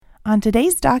On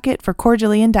today's docket for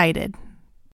Cordially Indicted.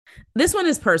 This one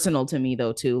is personal to me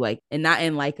though too, like, and not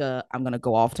in like a I'm gonna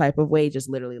go off type of way, just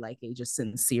literally like a just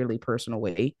sincerely personal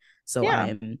way. So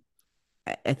Yeah.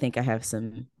 I think I have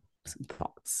some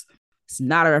thoughts. It's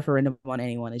not a referendum on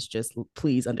anyone. It's just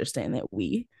please understand that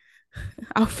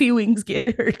our feelings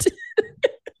get hurt.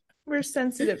 We're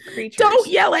sensitive creatures. Don't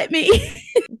yell at me.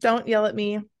 Don't yell at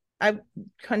me. I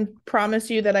can promise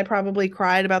you that I probably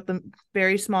cried about the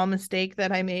very small mistake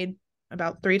that I made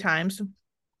about 3 times.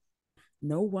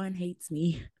 No one hates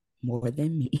me more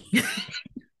than me.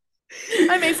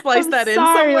 I may splice that in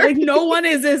sorry, somewhere. Like no one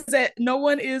is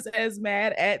as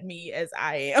mad at me as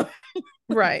I am.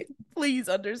 Right. Please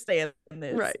understand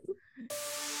this. Right.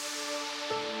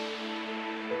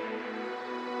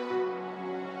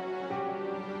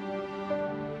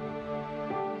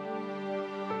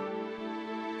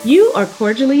 You are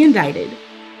cordially indicted.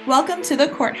 Welcome to the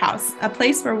courthouse, a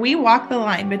place where we walk the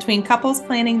line between couples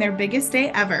planning their biggest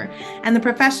day ever and the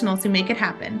professionals who make it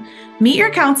happen. Meet your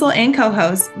counsel and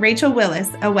co-host, Rachel Willis,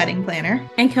 a wedding planner,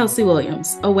 and Kelsey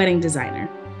Williams, a wedding designer.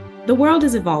 The world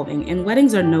is evolving, and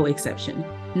weddings are no exception.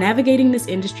 Navigating this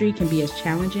industry can be as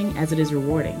challenging as it is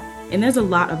rewarding, and there's a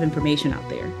lot of information out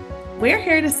there. We're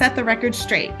here to set the record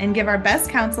straight and give our best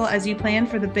counsel as you plan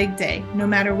for the big day, no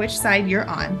matter which side you're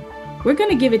on. We're going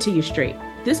to give it to you straight.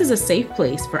 This is a safe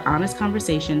place for honest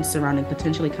conversations surrounding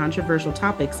potentially controversial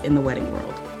topics in the wedding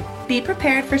world. Be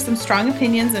prepared for some strong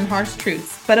opinions and harsh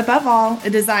truths, but above all, a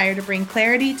desire to bring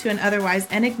clarity to an otherwise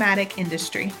enigmatic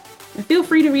industry. And feel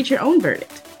free to reach your own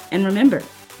verdict. And remember,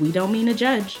 we don't mean to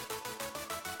judge.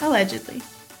 Allegedly.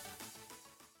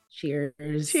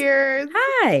 Cheers. Cheers.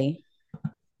 Hi.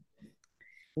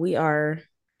 We're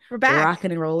back.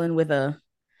 Rocking and rolling with a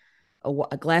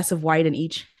glass of white in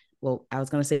each. Well, I was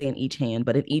going to say in each hand,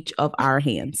 but in each of our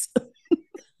hands.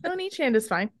 No, in each hand is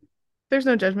fine. There's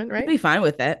no judgment, right? I'd be fine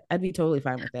with that. I'd be totally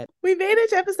fine with that. We made it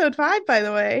to episode 5, by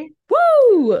the way.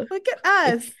 Woo! Look at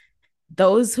us.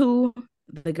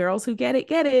 The girls who get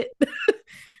it.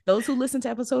 Those who listen to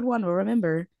episode 1 will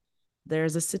remember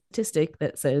there's a statistic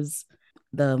that says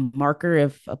the marker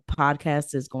if a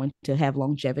podcast is going to have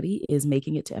longevity is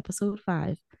making it to episode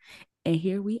 5. And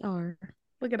here we are.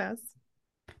 Look at us.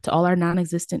 To all our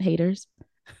non-existent haters.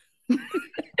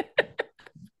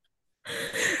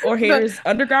 Or haters,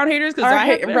 underground haters, because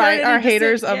our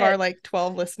haters of our like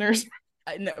 12 listeners.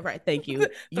 No, right, thank you.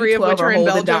 3 of which are in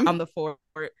Belgium. Down the fort.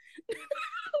 What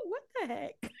the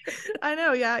heck? I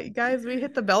know, yeah, you guys, we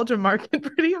hit the Belgium market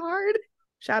pretty hard.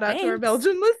 Shout out to our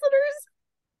Belgian listeners.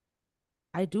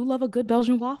 I do love a good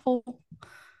Belgian waffle.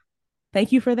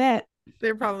 Thank you for that.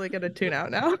 They're probably gonna tune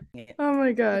out now. Yeah. Oh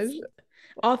my gosh.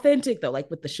 Authentic though, like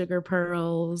with the sugar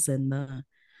pearls and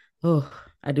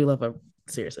I do love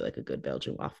seriously like a good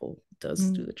Belgian waffle does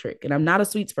do the trick. And I'm not a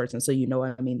sweets person, so you know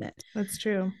I mean that. That's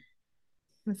true.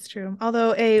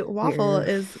 Although a waffle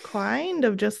is kind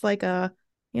of just like a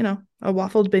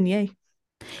waffled beignet.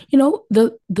 You know,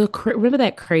 the remember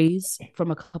that craze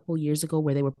from a couple years ago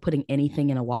where they were putting anything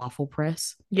in a waffle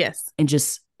press? Yes. And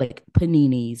just like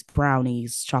paninis,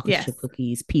 brownies, chocolate chip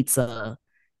cookies, pizza,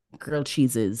 grilled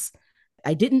cheeses.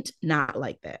 I didn't not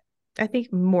like that. I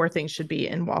think more things should be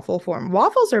in waffle form.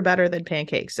 Waffles are better than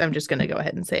pancakes. I'm just going to go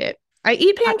ahead and say it. I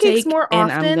eat pancakes more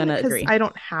often because I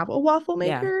don't have a waffle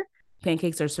maker. Yeah.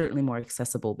 Pancakes are certainly more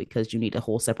accessible because you need a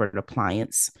whole separate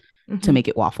appliance to make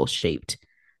it waffle shaped.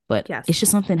 But it's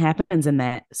just something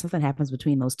happens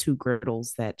between those two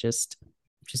griddles that just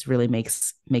really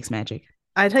makes magic.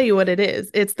 I tell you what it is.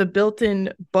 It's the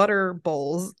built-in butter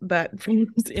bowls that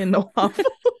comes in the waffle.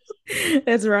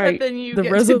 That's right. But then you the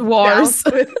get reservoirs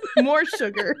with more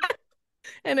sugar.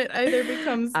 And it either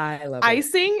becomes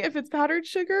icing if it's powdered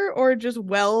sugar or just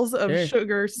wells of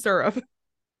sugar syrup.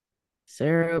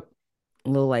 A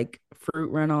little like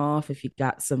fruit runoff. If you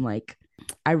got some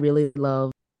I really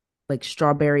love like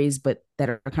strawberries, but that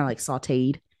are kind of like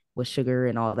sauteed with sugar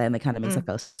and all that. And they kind of makes like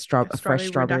a fresh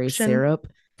strawberry syrup.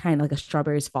 Kind of like a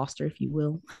strawberries Foster, if you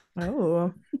will.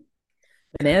 Oh.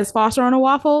 And then it's Foster on a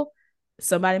waffle.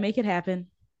 Somebody make it happen.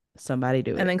 Somebody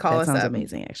do it. And then call us up. That sounds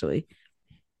amazing, actually.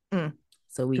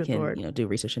 So we can, do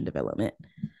research and development.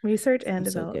 Research and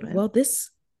development. Good. Well,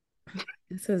 this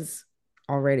has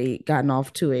already gotten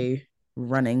off to a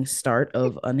running start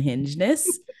of unhingedness,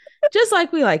 just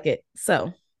like we like it.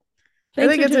 So I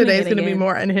think today's going to be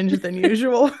more unhinged than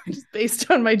usual, just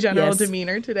based on my general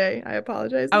demeanor today. I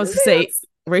apologize. I was going to say,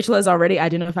 Rachel has already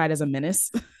identified as a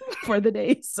menace for the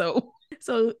day. So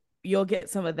you'll get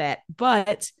some of that.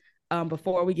 But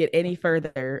before we get any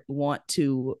further, want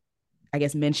to I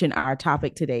guess, mention our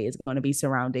topic today is going to be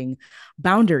surrounding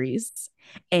boundaries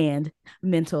and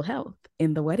mental health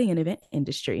in the wedding and event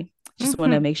industry. Just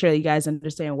want to Mm-hmm. make sure that you guys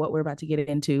understand what we're about to get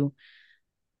into.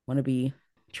 Want to be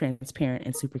transparent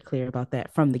and super clear about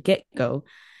that from the get go.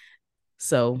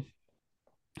 So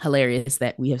hilarious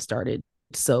that we have started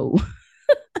so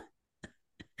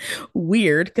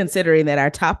weird, considering that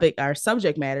our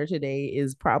subject matter today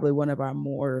is probably one of our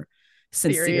more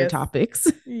sincere Serious. topics.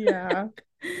 Yeah.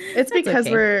 It's That's because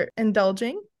okay. we're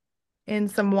indulging in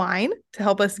some wine to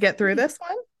help us get through this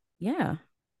one. Yeah,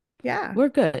 Yeah. we're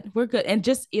good. We're good. And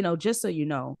just, just so you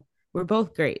know, we're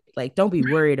both great. Like, don't be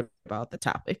worried about the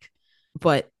topic,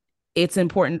 but it's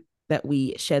important that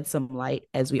we shed some light,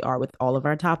 as we are with all of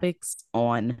our topics,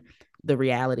 on the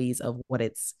realities of what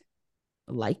it's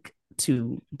like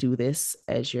to do this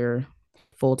as your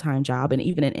full-time job, and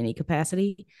even in any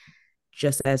capacity.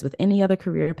 Just as with any other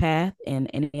career path and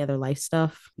any other life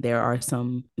stuff, there are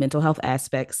some mental health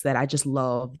aspects that I just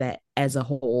love that as a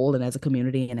whole and as a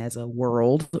community and as a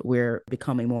world, we're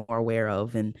becoming more aware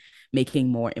of and making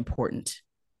more important.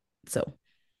 So,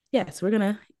 yes, we're going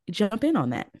to jump in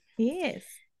on that. Yes.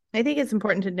 I think it's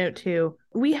important to note too,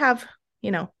 we have,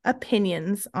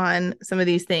 opinions on some of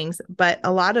these things, but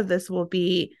a lot of this will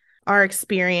be our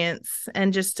experience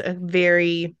and just a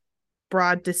very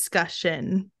broad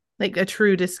discussion, like a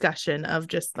true discussion of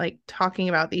just like talking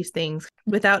about these things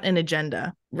without an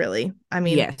agenda, really. I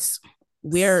mean, Yes.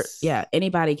 Yeah,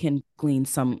 anybody can glean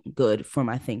some good from,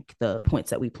 I think, the points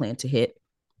that we plan to hit.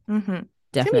 mm-hmm. It's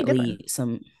gonna be a good one. Definitely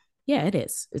some, yeah, it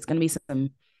is. It's going to be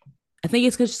some, I think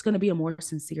it's just going to be a more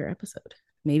sincere episode.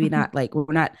 Maybe Mm-hmm. not like we're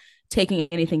not taking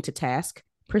anything to task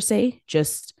per se.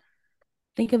 Just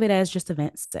think of it as just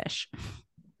event sesh.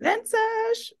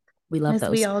 Vincesh. We love As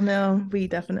we those. all know, we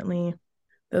definitely,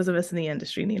 those of us in the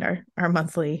industry, need our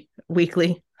monthly,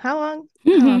 weekly. How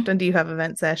Mm-hmm. often do you have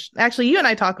event sesh? Actually, you and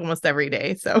I talk almost every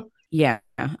day. So Yeah.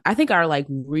 I think our like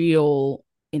real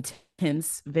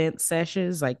intense event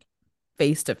sessions, like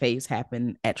face to face,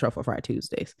 happen at Truffle Fry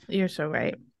Tuesdays. you're so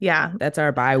right. Yeah. That's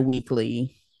our bi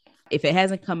weekly. If it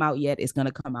hasn't come out yet, it's going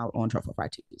to come out on Truffle Fry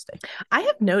Tuesday. I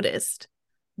have noticed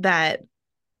that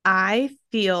I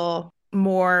feel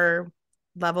more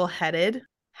level headed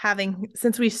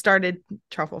since we started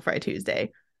Truffle Fry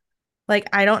Tuesday. Like,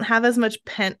 I don't have as much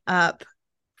pent up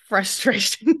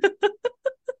frustration.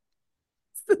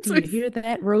 Do you hear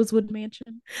that, Rosewood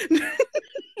Mansion?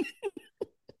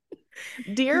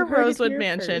 Dear You heard it Rosewood here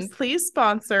Mansion, first. please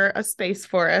sponsor a space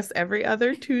for us every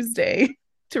other Tuesday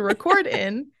to record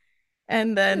in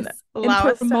and then Yes. And allow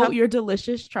us to promote have, your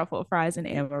delicious truffle fries and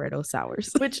amaretto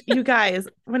sours. which you guys,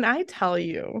 when I tell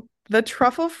you the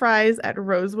truffle fries at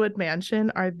Rosewood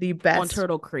Mansion are the On best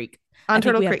Turtle Creek. I on think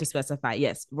Turtle we have to Creek. specify. Yes,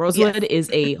 Yes. Rosewood is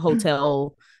a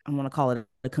hotel. I want to call it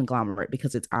a conglomerate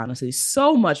because it's honestly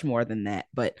so much more than that,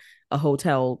 but a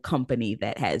hotel company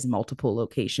that has multiple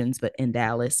locations. But in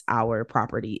Dallas, our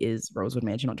property is Rosewood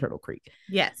Mansion on Turtle Creek.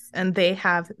 Yes. And they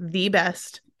have the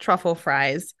best truffle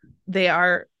fries. They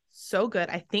are so good.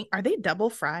 I think, are they double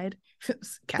fried?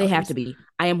 They have Calories. to be.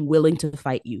 I am willing to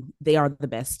fight you. They are the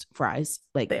best fries.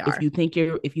 Like They are. if you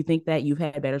think that you've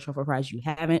had better truffle fries, you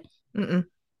haven't. Mm-mm.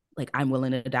 Like, I'm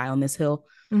willing to die on this hill.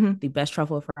 Mm-hmm. The best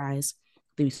truffle fries,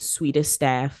 the sweetest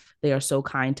staff. They are so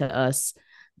kind to us.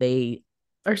 They,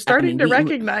 Are I starting mean, to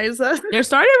recognize us. they're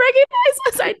starting to recognize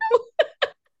us. I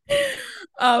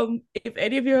know. If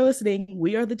any of you are listening,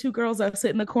 we are the two girls that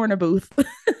sit in the corner booth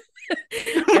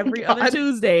Oh, every other God.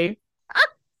 Tuesday.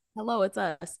 Hello, it's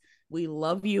us. We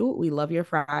love you. We love your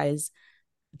fries.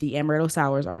 The amaretto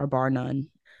sours are bar none.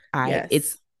 I it's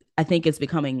Yes. I think it's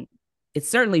becoming, it's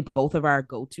certainly both of our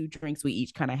go-to drinks. We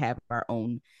each kind of have our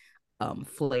own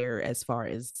flair as far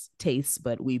as taste,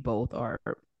 but we both are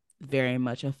very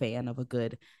much a fan of a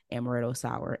good amaretto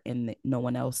sour, and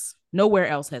nowhere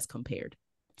else has compared.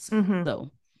 Mm-hmm.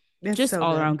 So It's just so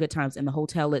all good. around good times. And the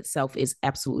hotel itself is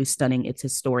absolutely stunning. It's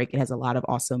historic. It has a lot of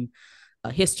awesome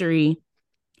history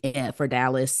for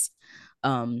Dallas.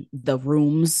 The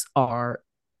rooms are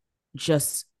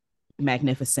just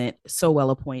magnificent, so well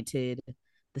appointed.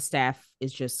 The staff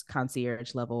is just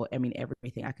concierge level. I mean,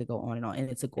 everything. I could go on and on. And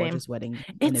it's a Same. gorgeous wedding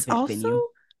and It's event also venue.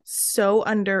 so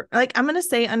like I'm gonna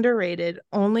say underrated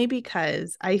only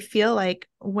because I feel like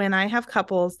when I have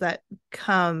couples that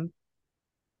come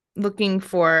looking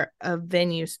for a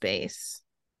venue space,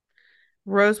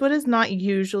 Rosewood is not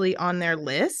usually on their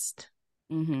list.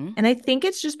 Mm-hmm. And I think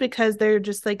it's just because they're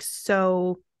just like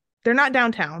they're not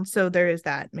downtown, so there is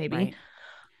that maybe. Right.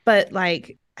 But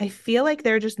like I feel like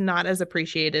they're just not as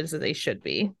appreciated as they should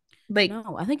be. Like,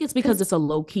 No, I think it's because because it's a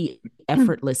low key,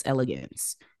 effortless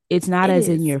elegance. It's not It as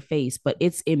in is. your face, but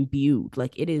it's imbued.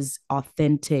 Like it is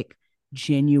authentic,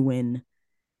 genuine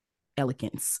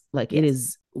elegance. Like it Yes.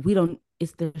 is, we don't,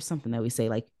 it's there's something that we say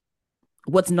like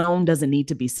what's known doesn't need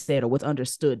to be said or what's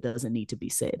understood doesn't need to be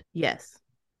said. Yes.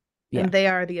 Yeah. And they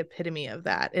are the epitome of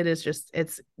that. It is just,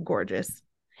 it's gorgeous.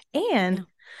 And Yeah.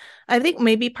 I think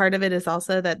maybe part of it is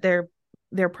also that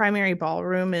their primary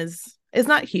ballroom is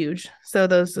not huge. So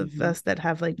those of Mm-hmm. us that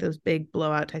have like those big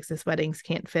blowout Texas weddings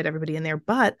can't fit everybody in there,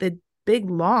 but the big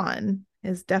lawn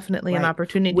is definitely an Right.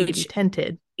 opportunity to be Which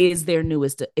tented. is their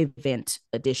newest event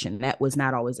addition. That was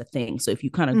not always a thing. So if you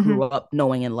kind of Mm-hmm. grew up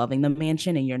knowing and loving the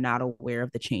mansion and you're not aware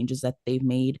of the changes that they've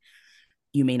made,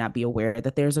 you may not be aware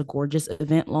that there's a gorgeous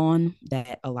event lawn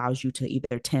that allows you to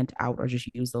either tent out or just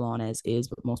use the lawn as is,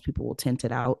 but most people will tent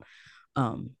it out.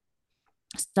 Um,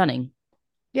 Stunning,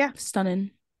 Yeah,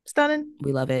 stunning. stunning.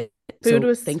 We love it. Food So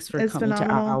was thanks for is coming to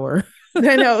phenomenal. our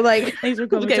I know, like, thanks for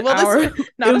coming okay, to well, this our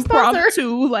not a sponsor,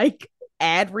 impromptu like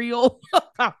ad reel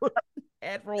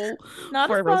ad roll not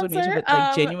a for Rosewood Mansion, sponsor. but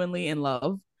like genuinely in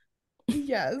love.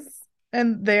 Yes,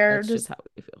 and they're That's just just how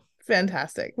we feel.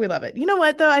 fantastic. We love it. You know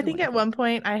what, though? I They're think at wonderful. one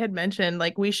point I had mentioned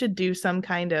like we should do some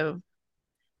kind of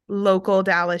local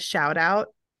Dallas shout out.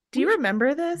 Do you We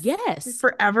remember this? yes.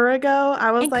 Forever ago,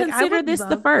 I was And like, I consider would this the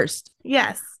love, first.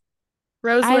 yes,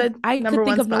 Rosewood, I number could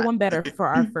think one of no spot. one better for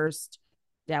our first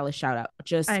Dallas shout out. I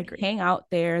Just agree. hang out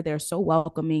there. They're so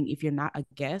welcoming. If you're not a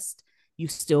guest, you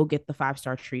still get the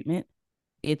 5-star treatment.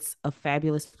 It's a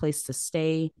fabulous place to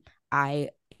stay. I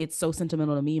it's so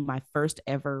sentimental to me. My first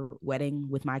ever wedding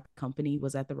with my company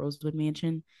was at the Rosewood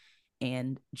Mansion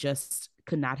and just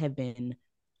could not have been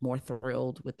more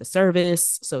thrilled with the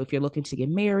service. So if you're looking to get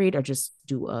married or just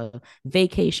do a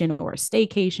vacation or a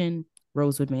staycation,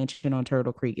 Rosewood Mansion on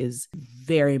Turtle Creek is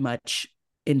very much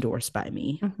endorsed by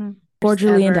me. Mm-hmm. First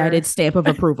Cordially indicted, ever. stamp of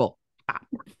approval.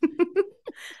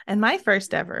 And my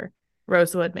first ever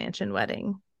Rosewood Mansion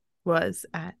wedding was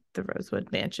at the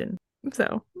Rosewood Mansion.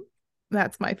 So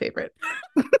that's my favorite.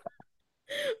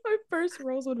 My first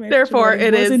Rosewood Mansion Therefore, wedding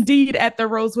it was is. indeed at the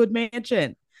Rosewood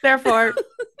Mansion. Therefore,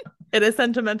 it is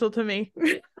sentimental to me.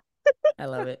 I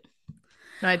love it.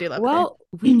 No, I do love it there. Well,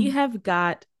 we have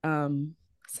got some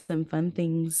fun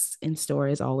things in store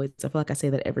as always. I feel like I say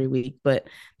that every week, but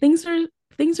things are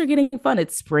things are getting fun.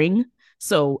 It's spring.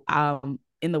 So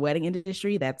in the wedding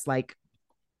industry, that's like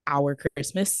our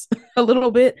Christmas a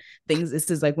little bit. Things this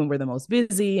is like when we're the most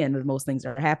busy and the most things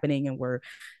are happening and we're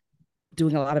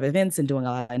doing a lot of events and doing a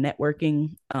lot of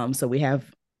networking. So we have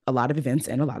a lot of events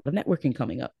and a lot of networking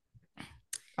coming up.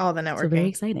 All the So very networking.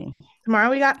 exciting. Tomorrow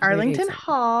we got Very Arlington exciting.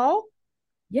 Hall,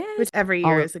 Yes. which every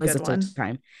year is a Always good a touch one.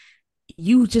 time.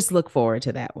 You just look forward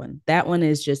to that one. That one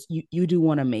is just you do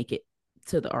want to make it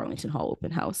to the Arlington Hall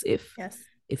open house Yes.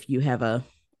 if you have a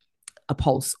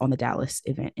pulse on the Dallas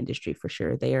event industry for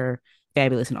sure. They are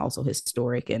fabulous and also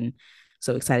historic and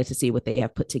so excited to see what they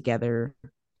have put together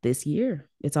this year.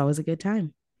 It's always a good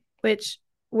time. Which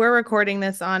we're recording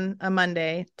this on a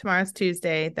Monday. Tomorrow's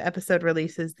Tuesday. The episode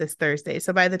releases this Thursday.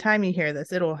 So by the time you hear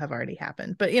this, it'll have already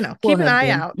happened. But, Will keep an have eye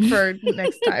been. out for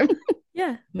next time.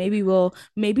 Yeah, maybe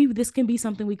this can be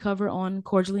something we cover on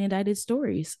Cordially Indicted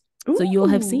Stories. So you'll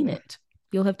have seen Ooh, it.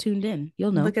 You'll have tuned in.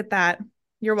 You'll know. look at that.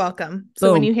 You're welcome.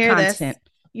 So when Boom, you hear this, content.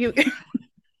 you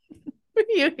when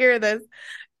you hear this,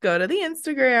 go to the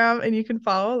Instagram and you can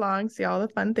follow along, see all the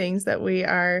fun things that we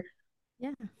are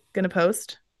Yeah. gonna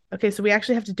post. Okay, so we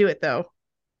actually have to do it though.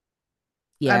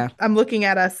 Yeah. I'm looking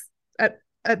at us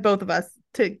at both of us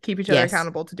to keep each other Yes.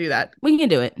 accountable to do that. We can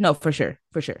do it. No, for sure.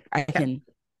 For sure. Yeah,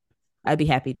 I'd be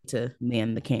happy to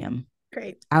man the cam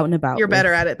great. out and about You're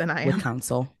better at it than I with am.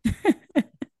 counsel.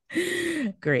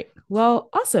 Great. Well,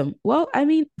 awesome. Well, I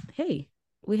mean, hey,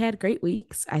 we had great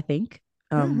weeks, I think.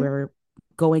 Mm-hmm. We're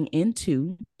going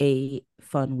into a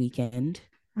fun weekend.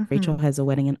 Rachel Mm-hmm. has a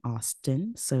wedding in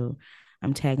Austin, so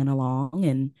I'm tagging along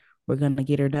and we're gonna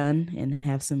get her done and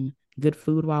have some good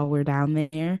food while we're down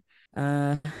there.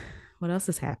 Uh what else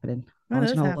is happening? What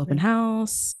is Arlington Hall open happening?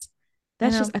 house. I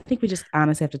That's know. just I think we just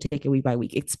honestly have to take it week by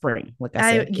week. It's spring, like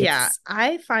I said. It's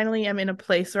I finally am in a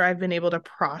place where I've been able to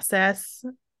process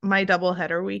my double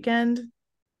header weekend.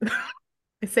 I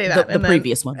say the that the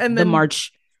previous one, and then the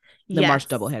March yes.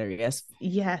 doubleheader. Yes.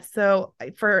 Yes. So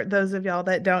for those of y'all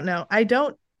that don't know, I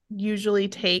don't usually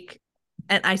take,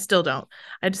 and I still don't.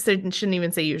 I just shouldn't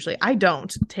even say usually. I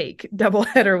don't take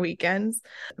doubleheader weekends.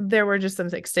 There were just some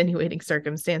extenuating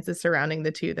circumstances surrounding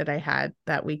the two that I had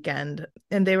that weekend,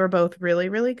 and they were both really,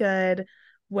 really good.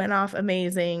 went off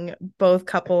amazing. Both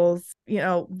couples,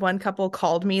 one couple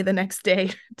called me the next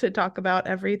day to talk about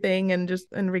everything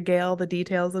and regale the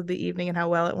details of the evening and how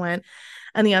well it went.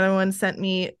 And the other one sent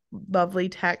me lovely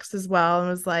text as well and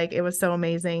was like, it was so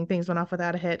amazing. Things went off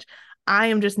without a hitch. I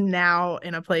am just now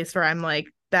in a place where I'm like,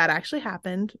 that actually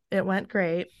happened. It went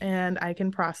great. And I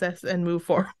can process and move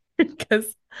forward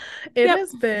because it Yep.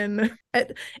 has been,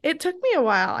 it took me a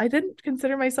while. I didn't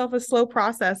consider myself a slow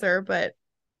processor, but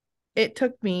it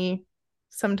took me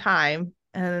some time.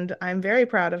 And I'm very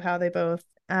proud of how they both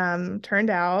turned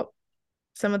out.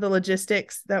 Some of the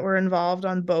logistics that were involved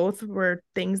on both were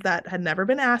things that had never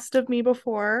been asked of me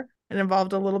before and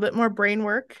involved a little bit more brain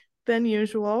work than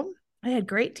usual. I had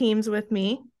great teams with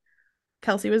me.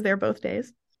 Kelsey was there both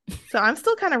days. So I'm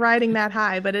still kind of riding that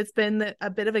high, but it's been a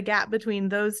bit of a gap between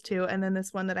those two. And then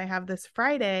this one that I have this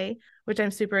Friday, which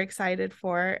I'm super excited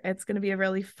for. It's going to be a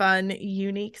really fun,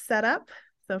 unique setup.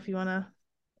 So if you want to,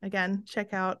 again,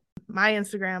 check out my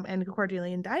Instagram and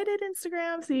Cordially Indicted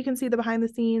Instagram so you can see the behind the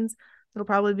scenes. It'll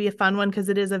probably be a fun one because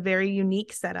it is a very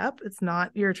unique setup. It's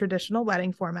not your traditional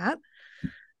wedding format.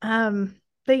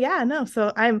 But yeah, no,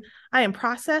 so I am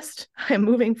processed. I am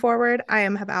moving forward. I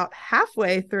am about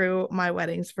halfway through my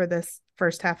weddings for this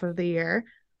first half of the year.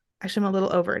 Actually, I'm a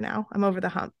little over now. I'm over the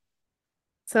hump.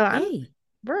 So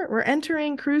we're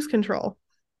entering cruise control.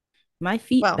 My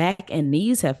feet, back, and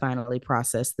knees have finally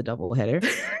processed the double header.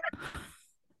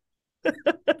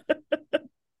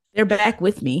 They're back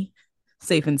with me,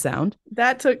 safe and sound.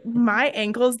 That took, my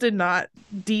ankles did not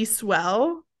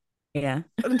de-swell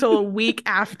until a week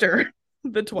after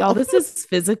the 12th. Y'all, this is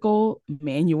physical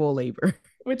manual labor,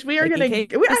 which we're actually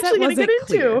going to get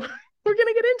into. We're going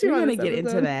to get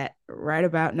into that right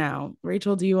about now.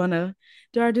 Rachel, do you want to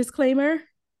do our disclaimer?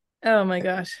 Oh my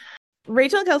gosh.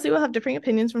 Rachel and Kelsey will have differing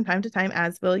opinions from time to time,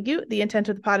 as will you. The intent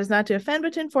of the pod is not to offend,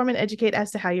 but to inform and educate as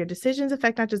to how your decisions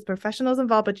affect not just the professionals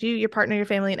involved, but you, your partner, your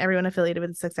family, and everyone affiliated with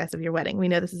the success of your wedding. We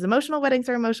know this is emotional. Weddings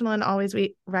are emotional, and always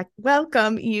we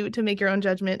welcome you to make your own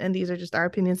judgment. And these are just our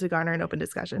opinions to garner an open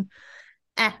discussion.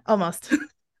 Almost.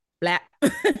 Blah.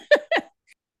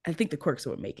 I think the quirks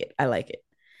would make it. I like it.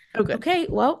 Oh, good. Okay,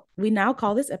 well, we now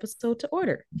call this episode to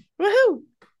order. Woohoo!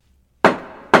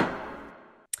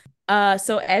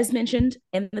 So as mentioned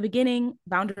in the beginning,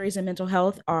 boundaries and mental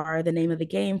health are the name of the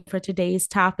game for today's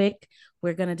topic.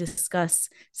 We're going to discuss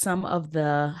some of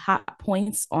the hot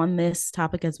points on this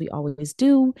topic as we always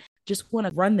do. Just want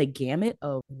to run the gamut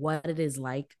of what it is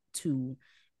like to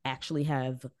actually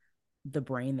have the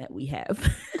brain that we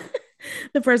have,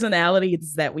 the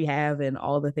personalities that we have, and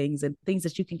all the things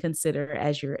that you can consider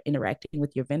as you're interacting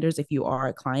with your vendors. If you are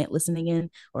a client listening in,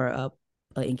 or a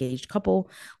engaged couple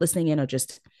listening in, or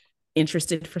just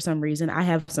interested for some reason. I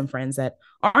have some friends that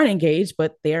aren't engaged,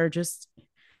 but they're just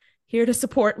here to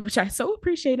support, which I so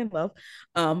appreciate and love.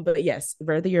 But yes,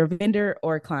 whether you're a vendor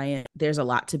or a client, there's a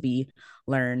lot to be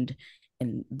learned.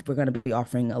 And we're going to be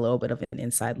offering a little bit of an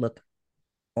inside look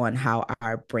on how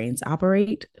our brains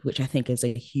operate, which I think is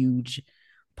a huge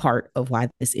part of why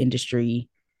this industry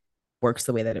works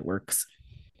the way that it works.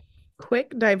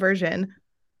 Quick diversion.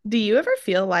 Do you ever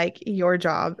feel like your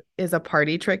job is a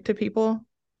party trick to people?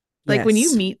 Like yes. when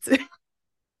you meet someone,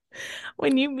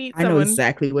 I know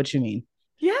exactly what you mean.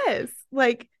 Yes.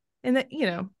 Like, and that,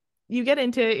 you get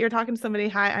into it, you're talking to somebody,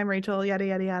 hi, I'm Rachel, yada,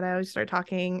 yada, yada. We start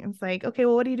talking. It's like, okay,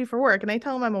 well, what do you do for work? And I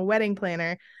tell them I'm a wedding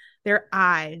planner. Their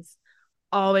eyes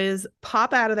always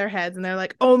pop out of their heads and they're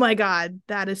like, oh my God,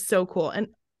 that is so cool. And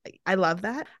I love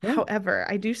that. Yeah. However,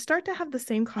 I do start to have the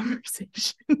same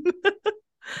conversation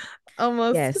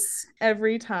almost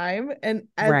every time. And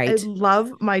I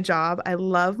love my job. I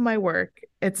love my work.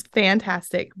 It's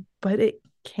fantastic, but it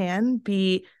can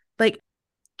be like,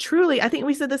 truly, I think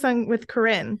we said this with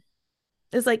Corinne,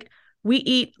 is like, we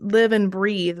eat, live, and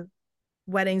breathe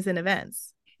weddings and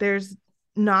events. There's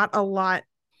not a lot.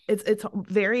 It's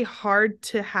very hard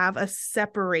to have a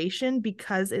separation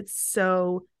because it's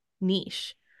so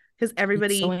niche, because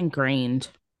everybody, it's so ingrained.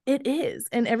 It is.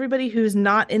 And everybody who's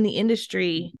not in the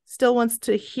industry still wants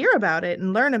to hear about it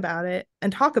and learn about it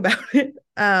and talk about it,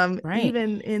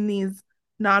 even in these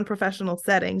non-professional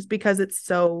settings, because it's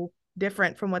so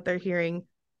different from what they're hearing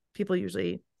people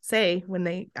usually say when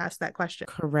they ask that question.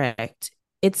 Correct.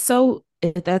 That's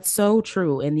so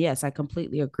true. And yes, I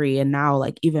completely agree. And now,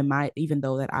 like, even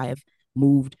though that I have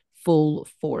moved full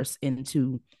force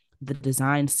into the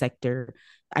design sector,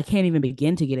 I can't even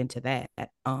begin to get into that.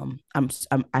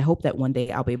 I hope that one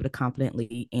day I'll be able to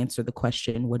confidently answer the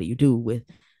question, what do you do with,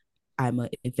 I'm an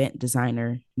event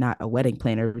designer, not a wedding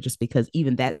planner, just because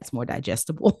even that's more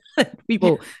digestible.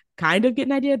 People kind of get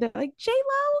an idea that, like,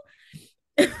 J-Lo.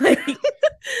 Like, if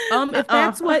Oh,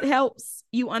 that's what helps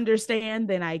you understand,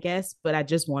 then I guess. But I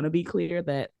just want to be clear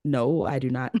that no, I do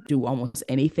not do almost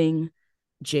anything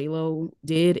J Lo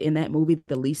did in that movie.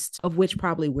 The least of which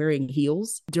probably wearing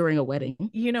heels during a wedding.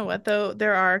 you know what though?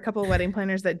 There are a couple of wedding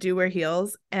planners that do wear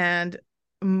heels, and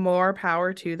more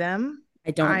power to them.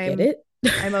 I don't get I'm it.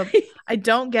 I'm a I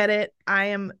don't get it. I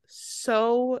am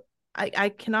so I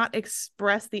cannot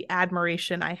express the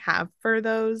admiration I have for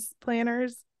those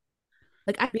planners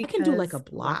Like I can do like a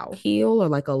because block wow. heel or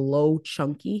like a low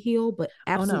chunky heel, but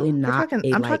Oh absolutely no. We're not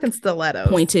talking a I'm talking like stilettos.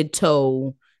 pointed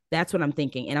toe. That's what I'm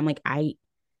thinking. And I'm like,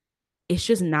 it's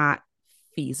just not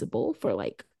feasible for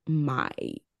like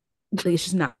it's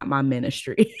just not my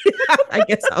ministry. I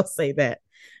guess I'll say that.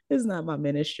 It's not my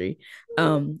ministry.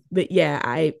 But yeah,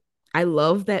 I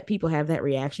love that people have that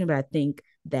reaction, but I think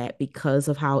that because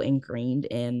of how ingrained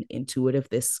and intuitive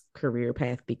this career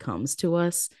path becomes to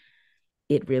us,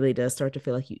 it really does start to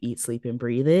feel like you eat, sleep, and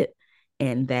breathe it.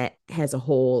 And that has a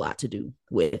whole lot to do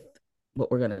with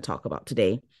what we're going to talk about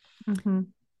today. Mm-hmm.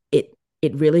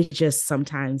 It really just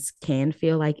sometimes can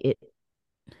feel like it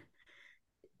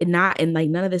not, and like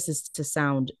none of this is to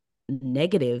sound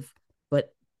negative,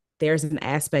 but there's an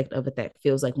aspect of it that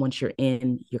feels like once you're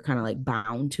in, you're kind of like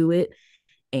bound to it,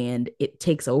 and it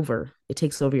takes over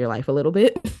your life a little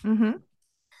bit. Mm-hmm.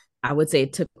 I would say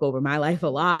it took over my life a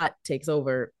lot, takes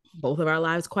over both of our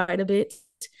lives quite a bit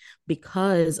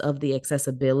because of the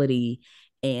accessibility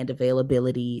and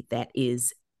availability that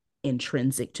is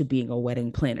intrinsic to being a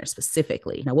wedding planner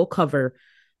specifically. Now we'll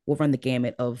run the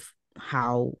gamut of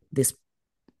how this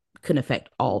can affect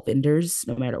all vendors,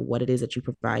 no matter what it is that you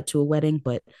provide to a wedding.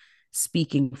 But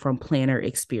speaking from planner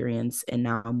experience and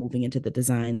now moving into the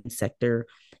design sector,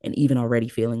 and even already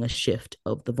feeling a shift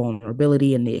of the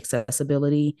vulnerability and the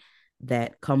accessibility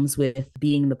that comes with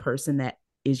being the person that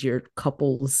is your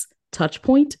couple's touch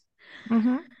point,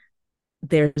 Mm-hmm.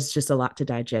 there's just a lot to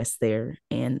digest there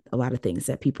and a lot of things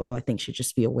that people I think should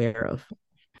just be aware of.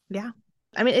 Yeah.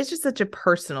 I mean, it's just such a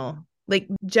personal, like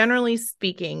generally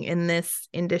speaking, in this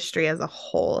industry as a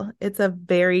whole, it's a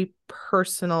very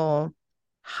personal,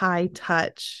 high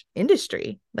touch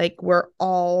industry. Like we're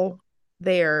all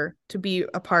there to be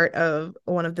a part of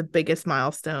one of the biggest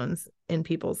milestones in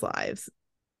people's lives.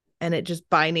 And it just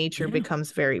by nature Yeah.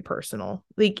 becomes very personal.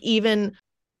 Like even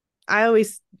I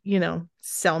always,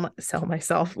 sell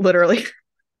myself literally.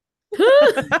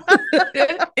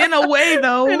 In a way, In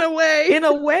though. a way. In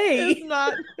a way.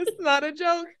 It's not a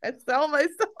joke. I sell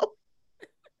myself.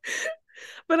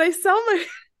 But I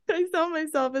sell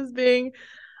myself as being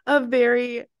a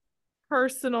very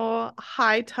personal,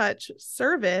 high touch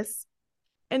service.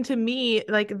 And to me,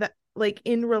 like that, like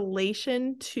in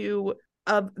relation to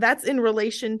that's in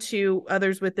relation to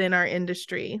others within our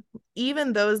industry,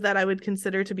 even those that I would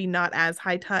consider to be not as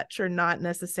high touch or not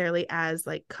necessarily as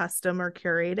like custom or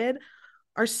curated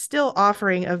are still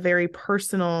offering a very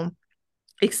personal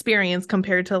experience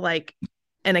compared to like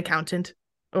an accountant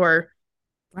or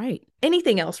Right.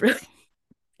 anything else really.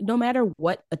 No matter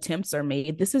what attempts are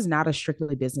made, this is not a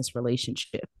strictly business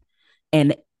relationship.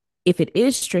 And if it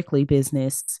is strictly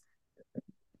business,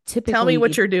 Tell me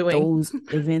what typically you're doing. those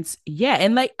events, yeah,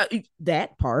 and like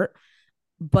that part,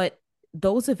 but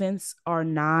those events are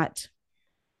not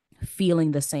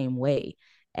feeling the same way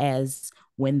as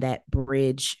when that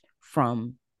bridge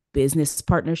from business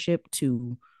partnership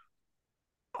to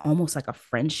almost like a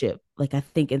friendship. Like I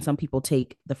think, and some people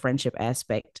take the friendship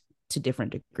aspect to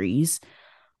different degrees,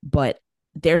 but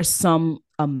there's some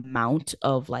amount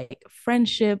of like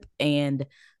friendship and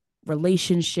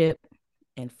relationship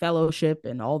and fellowship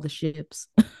and all the ships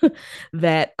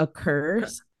that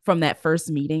occurs from that first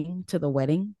meeting to the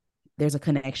wedding. There's a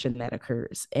connection that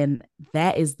occurs. And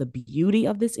that is the beauty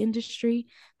of this industry.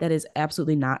 That is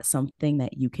absolutely not something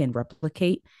that you can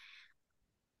replicate.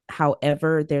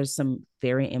 However, there's some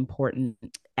very important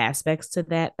aspects to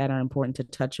that are important to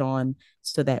touch on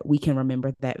so that we can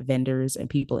remember that vendors and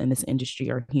people in this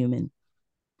industry are human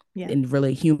Yeah. and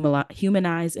really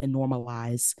humanize and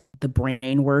normalize the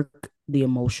brain work, the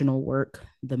emotional work,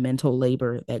 the mental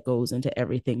labor that goes into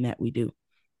everything that we do.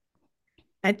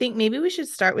 I think maybe we should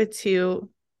start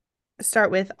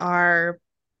with our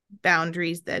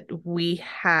boundaries that we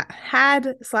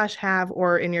had slash have,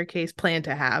 or in your case, plan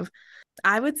to have.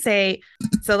 I would say,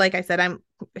 so like I said,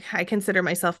 I consider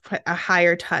myself a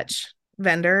higher touch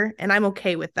vendor, and I'm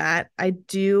okay with that. I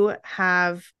do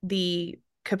have the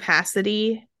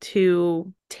capacity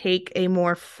to take a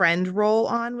more friend role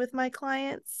on with my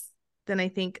clients than I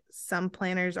think some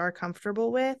planners are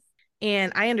comfortable with.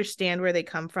 And I understand where they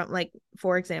come from. Like,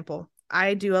 for example,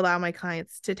 I do allow my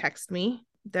clients to text me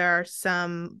There are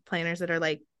some planners that are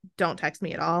like, don't text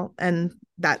me at all. And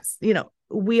that's, you know,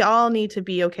 we all need to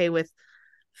be okay with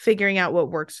figuring out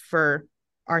what works for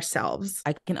ourselves.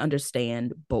 I can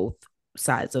understand both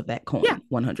sides of that Yeah,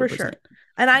 coin for 100%. sure.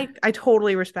 And I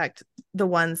totally respect the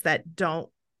ones that don't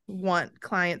want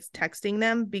clients texting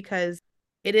them, because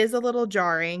it is a little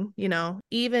jarring, you know.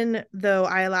 Even though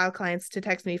I allow clients to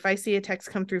text me, if I see a text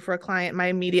come through for a client, my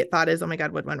immediate thought is, oh my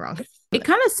God, what went wrong? It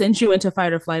kind of sends you into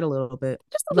fight or flight a little bit.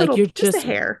 Just a Like little, you're just a just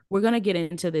hair. we're gonna get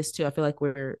into this too. I feel like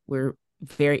we're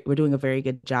doing a very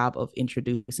good job of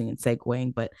introducing and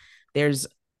segueing, but there's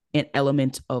an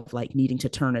element of like needing to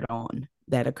turn it on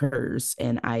that occurs.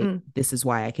 And this is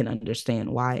why I can understand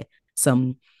why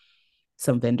some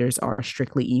vendors are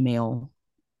strictly email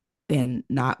and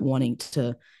not wanting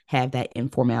to have that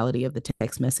informality of the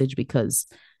text message, because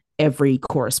every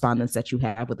correspondence that you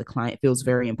have with a client feels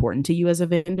very important to you as a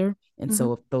vendor. And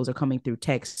so if those are coming through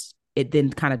text, it then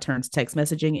kind of turns text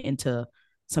messaging into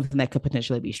something that could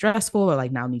potentially be stressful or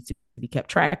like now needs to be kept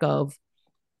track of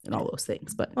and all those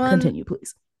things. But continue,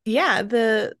 please. Yeah,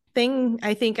 the thing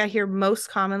I think I hear most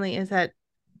commonly is that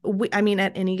I mean,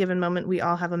 at any given moment, we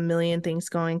all have a million things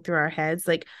going through our heads.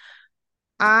 Like,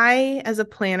 I, as a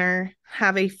planner,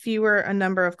 have a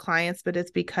number of clients, but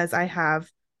it's because I have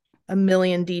a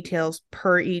million details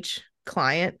per each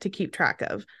client to keep track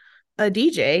of. A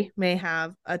DJ may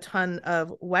have a ton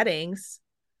of weddings,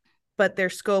 but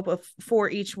their scope of for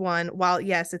each one, while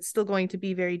yes, it's still going to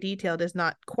be very detailed, is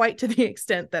not quite to the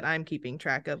extent that I'm keeping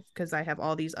track of, because I have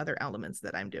all these other elements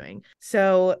that I'm doing.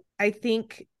 So I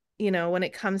think, you know, when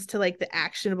it comes to like the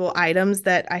actionable items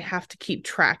that I have to keep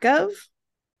track of,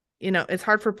 you know, it's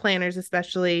hard for planners,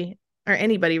 especially, or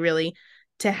anybody really,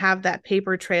 to have that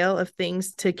paper trail of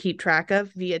things to keep track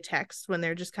of via text when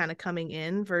they're just kind of coming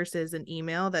in, versus an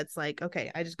email that's like,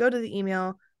 okay, I just go to the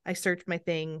email, I search my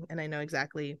thing, and I know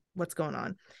exactly what's going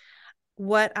on.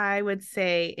 What I would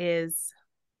say is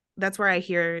that's where I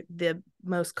hear the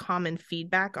most common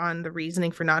feedback on the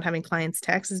reasoning for not having clients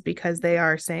text, is because they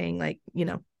are saying, like, you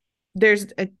know, there's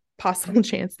a possible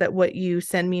chance that what you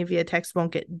send me via text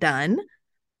won't get done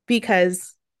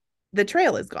because the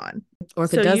trail is gone. Or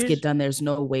if it does get done, there's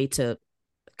no way to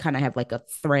kind of have like a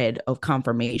thread of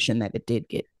confirmation that it did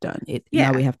get done.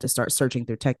 Now we have to start searching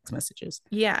through text messages.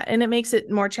 Yeah, and it makes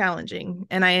it more challenging,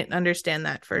 and I understand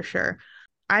that for sure.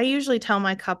 I usually tell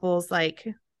my couples, like,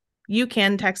 you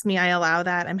can text me, I allow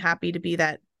that. I'm happy to be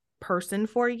that person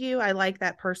for you. I like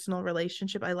that personal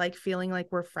relationship. I like feeling like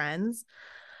we're friends.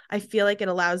 I feel like it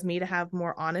allows me to have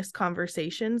more honest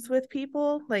conversations with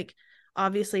people, like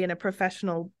obviously in a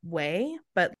professional way,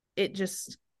 but it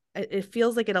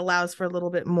feels like it allows for a little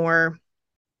bit more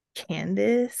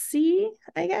candidacy,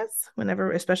 I guess,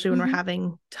 especially when we're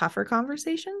having tougher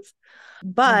conversations.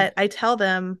 But I tell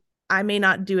them, I may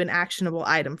not do an actionable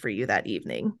item for you that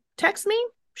evening. Text me,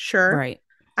 sure. Right.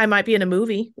 I might be in a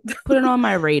movie. Put it on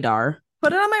my radar.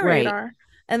 Put it on my radar.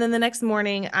 And then the next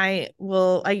morning I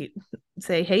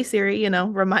say, hey Siri, you know,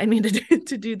 remind me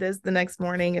to do this the next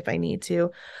morning if I need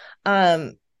to.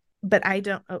 But I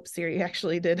don't. Oh, Siri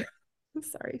actually did.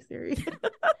 Sorry, Siri.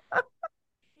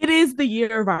 It is the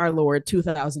year of our Lord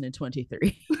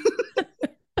 2023.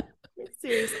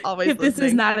 Siri's always if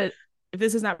listening. If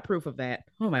this is not proof of that,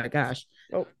 oh my gosh.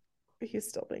 Oh, he's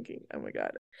still thinking. Oh my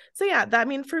God. So yeah, that, I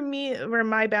mean, for me, where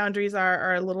my boundaries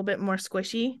are a little bit more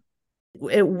squishy.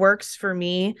 It works for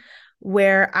me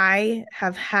where I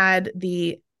have had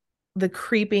the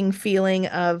creeping feeling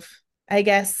of, I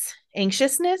guess,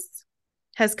 anxiousness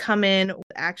has come in with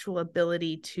actual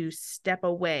ability to step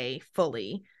away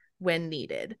fully when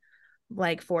needed.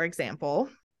 Like, for example,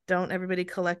 don't everybody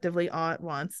collectively all at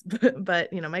once,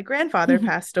 but you know, my grandfather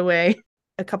passed away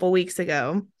a couple weeks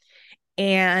ago,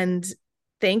 and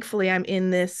thankfully I'm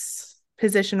in this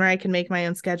position where I can make my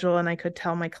own schedule, and I could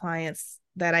tell my clients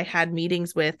that I had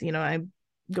meetings with, you know, I'm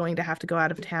going to have to go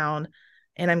out of town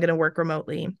and I'm going to work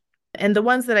remotely. And the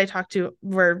ones that I talked to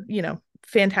were, you know,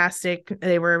 fantastic.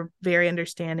 They were very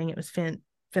understanding. It was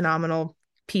phenomenal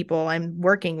people I'm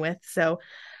working with. So,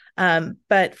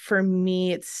 but for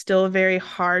me, it's still very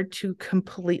hard to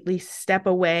completely step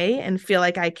away and feel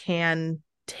like I can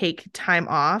take time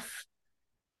off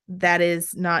that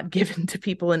is not given to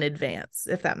people in advance,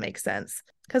 if that makes sense.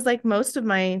 Because like most of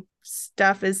my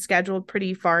stuff is scheduled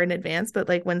pretty far in advance, but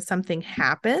like when something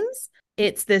happens,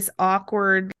 it's this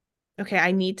awkward, okay,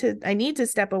 I need to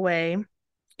step away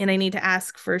and I need to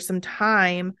ask for some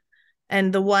time.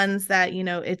 And the ones that, you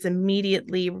know, it's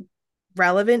immediately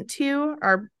relevant to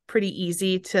are pretty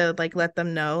easy to like let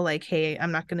them know, like, hey,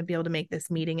 I'm not going to be able to make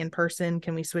this meeting in person.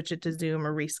 Can we switch it to Zoom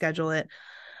or reschedule it?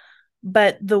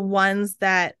 But the ones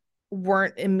that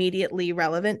weren't immediately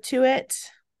relevant to it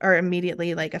or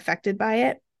immediately like affected by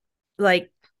it. Like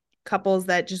couples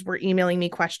that just were emailing me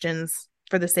questions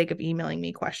for the sake of emailing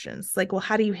me questions. Like, well,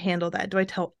 how do you handle that? Do I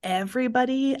tell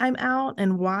everybody I'm out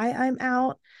and why I'm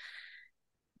out?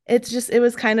 It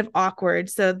was kind of awkward.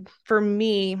 So for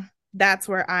me, that's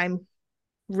where I'm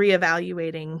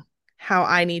reevaluating how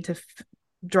I need to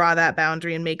draw that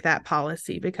boundary and make that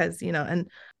policy because, and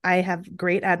I have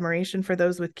great admiration for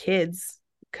those with kids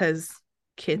because Oh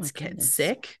my kids get goodness.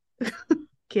 sick.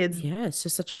 Kids Yeah, it's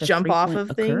just such a jump off frequent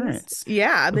of things. occurrence.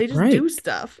 Yeah, they just Right. do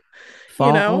stuff,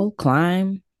 you know? Fall,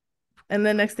 climb, And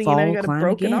then next thing you know, you fall, got a climb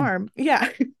broken again. arm. Yeah.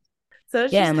 So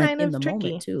it's Yeah, just and like kind in of the moment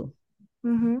tricky. too.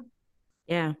 Mm-hmm.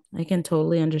 Yeah, I can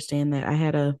totally understand that. I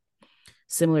had a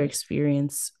similar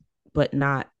experience, but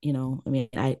not, I mean,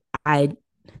 I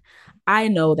I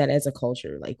know that as a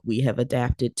culture, like we have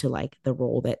adapted to like the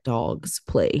role that dogs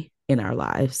play in our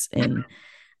lives. And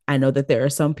I know that there are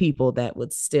some people that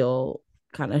would still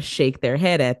kind of shake their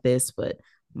head at this, but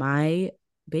my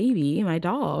baby, my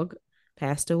dog,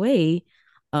 passed away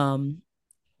um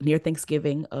near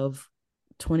Thanksgiving of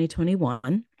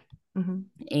 2021. Mm-hmm.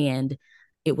 And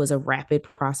it was a rapid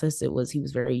process. He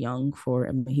was very young for,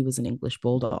 I mean, he was an English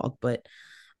bulldog, but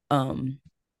um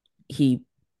he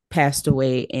passed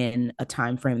away in a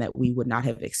time frame that we would not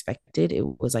have expected.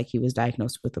 It was like he was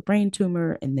diagnosed with a brain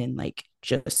tumor, and then like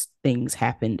just things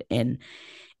happened, and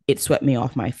it swept me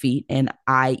off my feet. And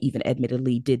I even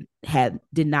admittedly did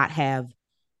not have,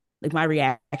 like, my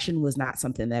reaction was not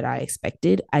something that I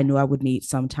expected. I knew I would need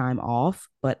some time off,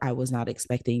 but I was not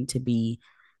expecting to be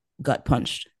gut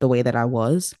punched the way that I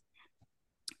was.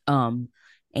 Um,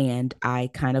 and I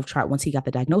kind of tried, once he got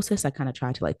the diagnosis, I kind of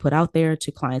tried to like put out there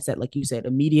to clients that, like you said,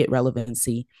 immediate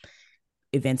relevancy,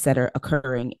 events that are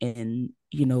occurring in,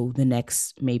 the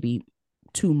next maybe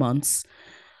 2 months.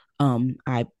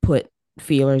 I put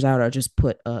feelers out, or just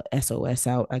put a SOS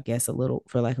out, I guess, a little,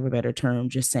 for lack of a better term,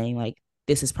 just saying like,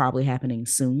 this is probably happening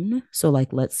soon. So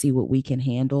like, let's see what we can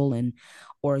handle, and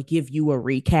or give you a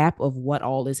recap of what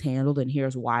all is handled, and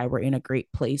here's why we're in a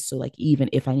great place. So like, even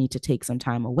if I need to take some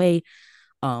time away,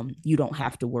 you don't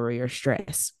have to worry or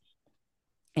stress.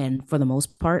 And for the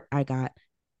most part, I got,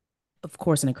 of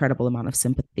course, an incredible amount of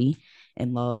sympathy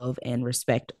and love and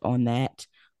respect on that.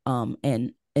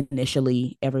 And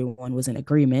initially, everyone was in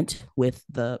agreement with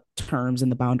the terms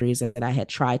and the boundaries that I had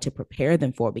tried to prepare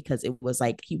them for, because it was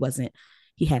like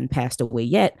he hadn't passed away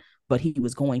yet, but he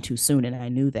was going to soon. And I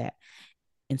knew that.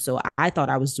 And so I thought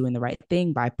I was doing the right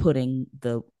thing by putting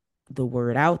the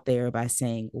word out there, by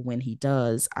saying, well, when he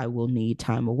does, I will need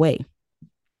time away.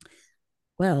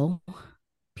 Well,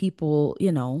 people,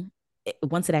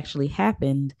 once it actually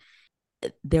happened,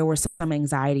 there were some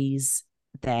anxieties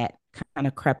that kind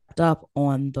of crept up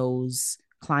on those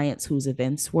clients whose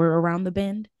events were around the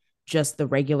bend, just the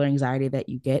regular anxiety that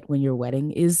you get when your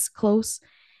wedding is close.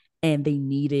 And they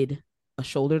needed a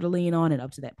shoulder to lean on. And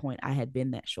up to that point, I had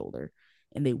been that shoulder,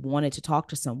 and they wanted to talk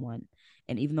to someone.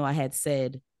 And even though I had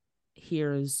said,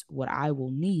 here's what I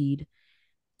will need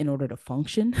in order to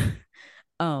function,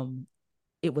 um,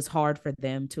 it was hard for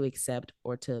them to accept,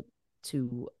 or to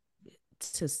to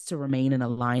remain in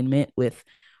alignment with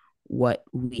what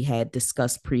we had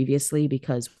discussed previously.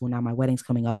 Because, well, now my wedding's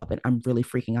coming up and I'm really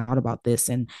freaking out about this,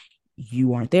 and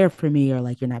you aren't there for me, or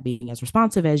like, you're not being as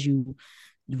responsive as you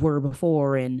were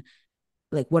before. And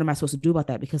like, what am I supposed to do about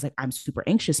that? Because like, I'm super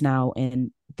anxious now,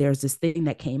 and there's this thing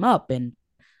that came up, and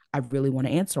I really want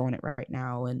to answer on it right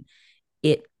now. And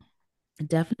it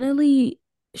definitely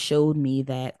showed me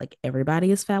that like, everybody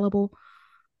is fallible.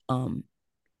 um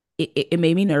it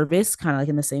made me nervous, kind of like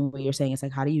in the same way you're saying. It's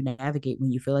like, how do you navigate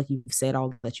when you feel like you've said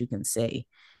all that you can say,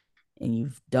 and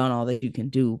you've done all that you can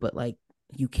do, but like,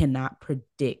 you cannot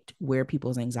predict where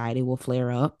people's anxiety will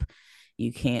flare up.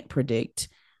 You can't predict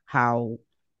how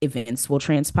events will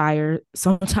transpire.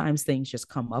 Sometimes things just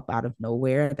come up out of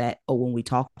nowhere that, oh, when we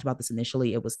talked about this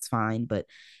initially, it was fine, but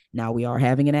now we are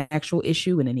having an actual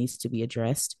issue and it needs to be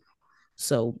addressed.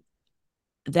 So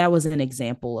that was an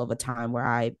example of a time where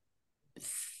I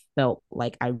felt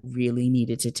like I really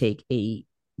needed to take a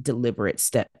deliberate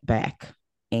step back.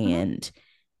 Mm-hmm. And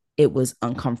it was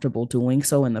uncomfortable doing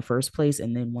so in the first place.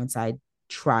 And then once I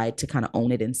tried to kind of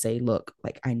own it and say, look,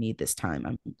 like, I need this time,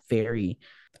 I'm very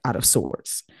out of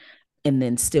sorts. And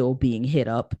then still being hit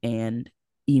up and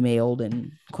emailed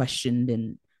and questioned,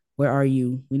 and where are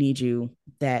you? We need you.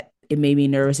 That it made me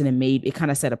nervous, and it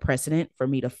kind of set a precedent for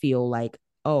me to feel like,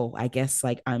 oh, I guess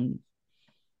like I'm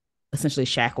essentially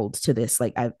shackled to this.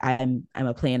 Like, I'm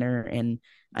a planner, and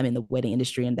I'm in the wedding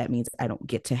industry, and that means I don't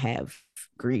get to have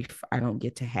grief. I don't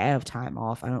get to have time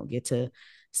off. I don't get to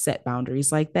set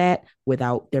boundaries like that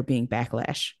without there being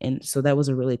backlash. And so that was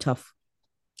a really tough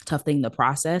thing to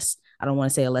process. I don't want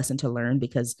to say a lesson to learn,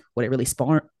 because what it really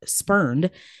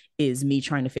spurned is me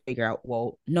trying to figure out,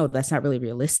 well, no, that's not really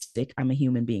realistic. I'm a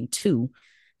human being too.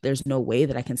 There's no way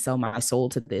that I can sell my soul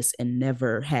to this and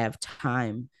never have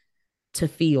time to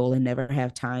feel and never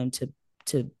have time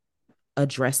to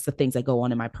address the things that go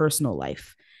on in my personal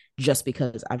life just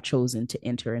because I've chosen to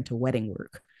enter into wedding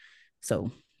work.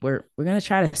 So we're gonna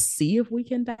try to see if we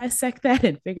can dissect that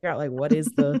and figure out like what do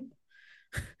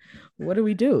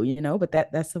we do, but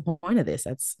that's the point of this.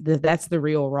 That's the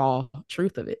real raw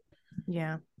truth of it.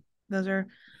 Yeah. Those are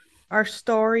our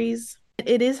stories.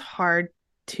 It is hard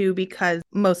too, because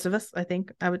most of us, I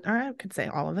think I could say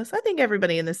all of us, I think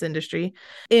everybody in this industry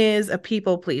is a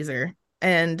people pleaser.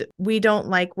 And we don't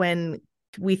like when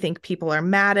we think people are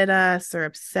mad at us or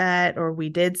upset or we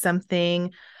did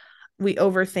something. We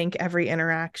overthink every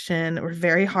interaction. We're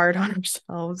very hard on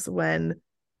ourselves when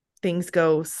things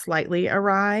go slightly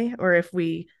awry, or if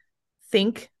we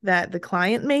think that the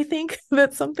client may think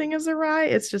that something is awry.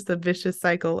 It's just a vicious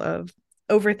cycle of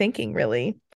overthinking,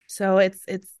 really. So it's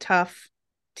tough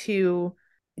to,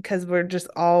 because we're just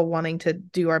all wanting to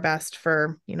do our best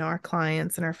for, our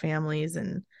clients and our families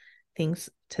and things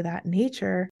to that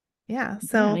nature. Yeah. Yeah, I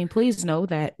So mean, please know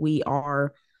that we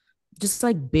are just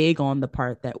like big on the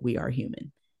part that we are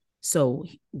human. So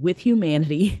with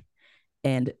humanity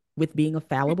and with being a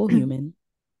fallible human,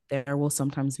 there will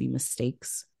sometimes be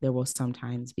mistakes. There will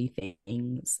sometimes be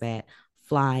things that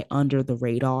fly under the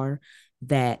radar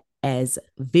that, as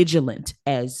vigilant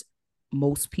as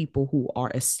most people who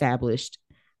are established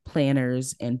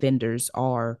planners and vendors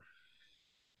are,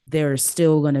 there's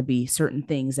still going to be certain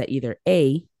things that either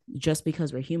just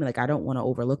because we're human, like I don't want to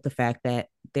overlook the fact that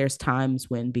there's times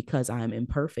when, because I'm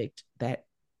imperfect, that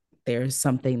there's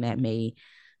something that may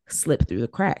slip through the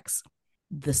cracks.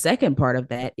 The second part of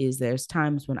that is there's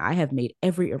times when I have made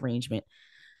every arrangement,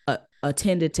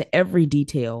 attended to every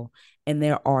detail, and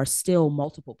there are still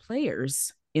multiple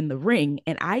players in the ring,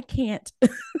 and I can't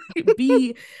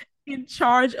be in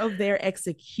charge of their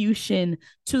execution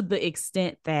to the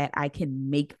extent that I can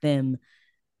make them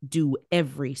do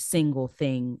every single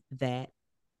thing that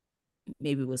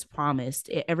maybe was promised.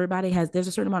 There's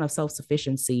a certain amount of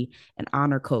self-sufficiency and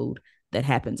honor code that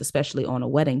happens, especially on a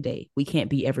wedding day. We can't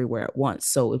be everywhere at once.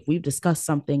 So if we've discussed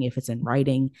something, if it's in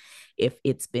writing, if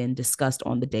it's been discussed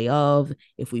on the day of,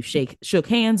 if we've shook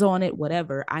hands on it,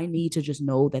 whatever, I need to just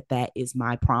know that that is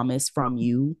my promise from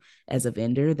you as a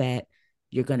vendor, that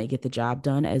you're going to get the job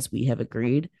done as we have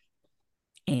agreed.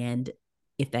 And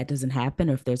if that doesn't happen,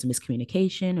 or if there's a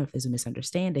miscommunication, or if there's a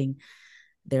misunderstanding,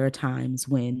 there are times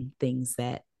when things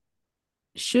that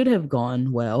should have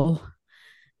gone well,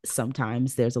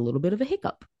 sometimes there's a little bit of a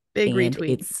hiccup. big And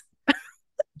retweet.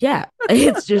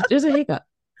 it's just a hiccup.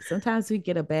 Sometimes we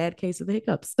get a bad case of the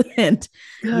hiccups. And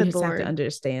we Good just have to Lord.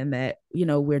 understand that,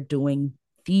 we're doing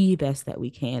the best that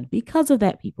we can because of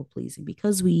that people pleasing,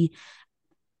 because we,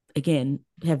 again,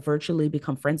 have virtually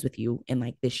become friends with you in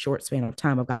like this short span of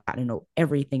time. I've gotten to know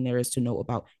everything there is to know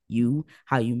about you,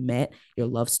 how you met, your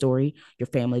love story, your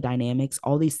family dynamics,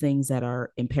 all these things that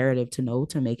are imperative to know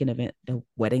to make an event, a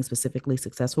wedding specifically,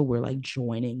 successful. We're like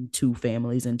joining two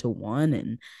families into one.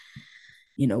 And,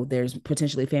 there's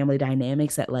potentially family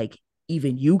dynamics that like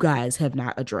even you guys have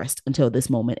not addressed until this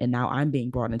moment. And now I'm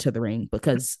being brought into the ring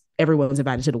because everyone's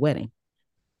invited to the wedding.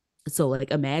 So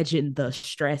like imagine the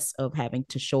stress of having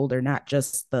to shoulder not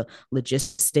just the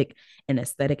logistic and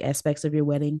aesthetic aspects of your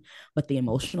wedding, but the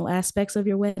emotional aspects of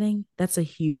your wedding. That's a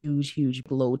huge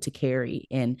load to carry,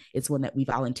 and it's one that we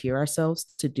volunteer ourselves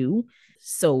to do.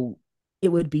 So it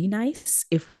would be nice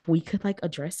if we could like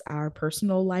address our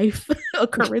personal life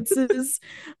occurrences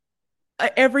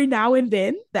every now and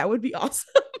then. That would be awesome.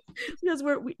 Because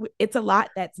it's a lot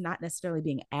that's not necessarily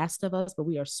being asked of us, but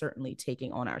we are certainly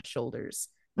taking on our shoulders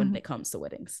when it comes to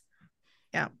weddings.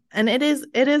 Yeah. And it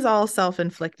is all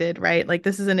self-inflicted, right? Like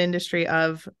this is an industry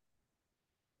of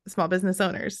small business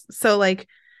owners. So like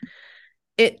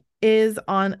it is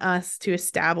on us to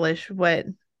establish what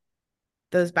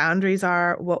those boundaries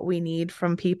are, what we need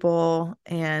from people,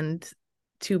 and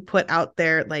to put out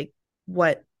there like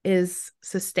what is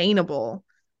sustainable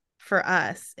for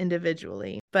us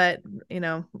individually. But,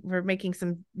 we're making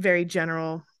some very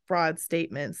general, broad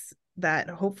statements that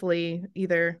hopefully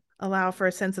either allow for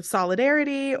a sense of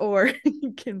solidarity or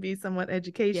can be somewhat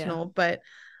educational. Yeah. But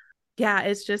yeah,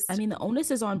 it's just, I mean, the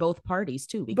onus is on both parties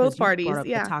too, both because you brought parties. up the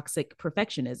Yeah. toxic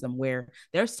perfectionism where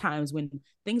there's times when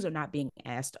things are not being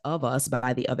asked of us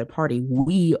by the other party.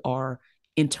 We are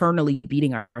internally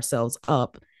beating ourselves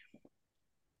up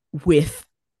with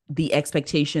the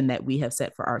expectation that we have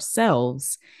set for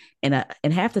ourselves. And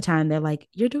half the time they're like,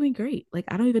 you're doing great. Like,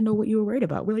 I don't even know what you were worried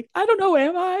about. We're like, I don't know,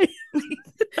 am I?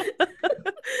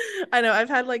 I know. I've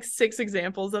had like 6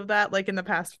 examples of that, like in the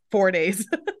past 4 days.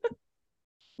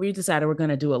 We decided we're going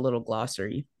to do a little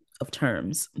glossary of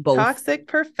terms, Toxic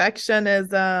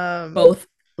perfectionism. both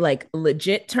like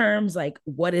legit terms, like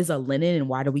what is a linen and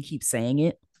why do we keep saying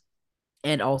it?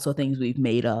 And also things we've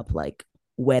made up, like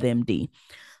wet MD.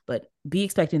 But be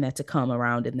expecting that to come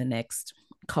around in the next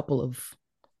couple of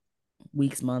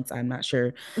weeks, months, I'm not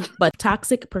sure. But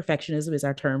toxic perfectionism is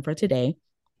our term for today.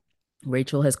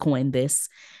 Rachel has coined this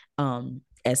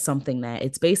as something that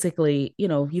it's basically,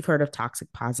 you've heard of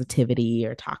toxic positivity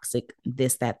or toxic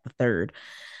this, that, the third.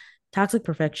 Toxic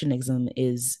perfectionism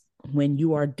is when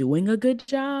you are doing a good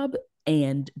job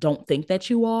and don't think that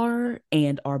you are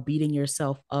and are beating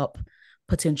yourself up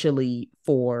potentially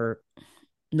for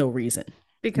no reason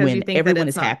Because you when think that everyone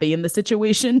it's is not. happy in the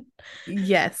situation.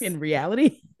 Yes. In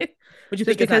reality, but you Just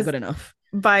think it's not because good enough.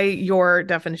 by your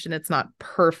definition, it's not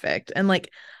perfect. And like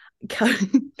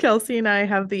Kelsey and I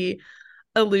have the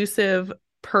elusive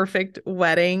perfect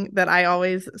wedding that I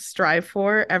always strive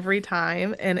for every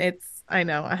time. And I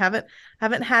know I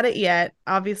haven't had it yet.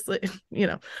 Obviously,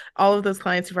 all of those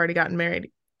clients who've already gotten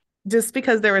married, just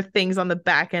because there were things on the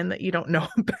back end that you don't know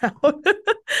about.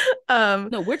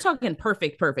 No, we're talking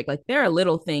perfect. Like there are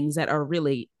little things that are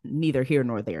really neither here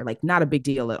nor there, like not a big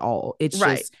deal at all. It's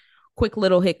Right. just quick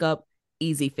little hiccup,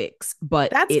 easy fix.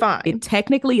 But That's it fine.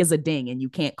 technically is a ding and you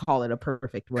can't call it a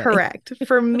perfect wedding. Correct.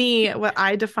 For me, what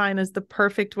I define as the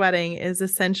perfect wedding is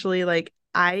essentially like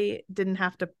I didn't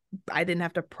have to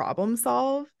problem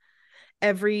solve.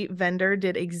 Every vendor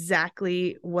did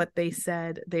exactly what they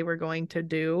said they were going to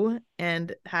do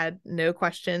and had no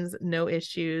questions, no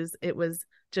issues. It was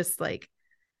just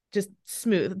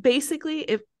smooth.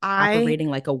 Basically, Operating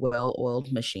like a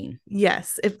well-oiled machine.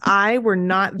 yes, if I were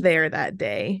not there that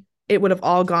day, it would have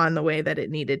all gone the way that it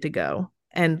needed to go.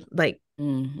 And like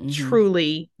Mm-hmm.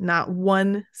 truly not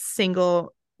one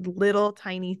single little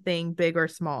tiny thing, big or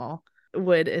small,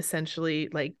 would essentially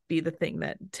like be the thing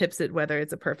that tips it whether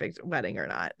it's a perfect wedding or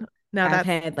not. Now I've that's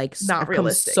had like not I've come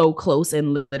realistic. so close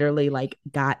and literally like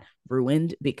got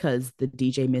ruined because the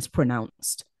DJ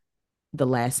mispronounced the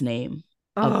last name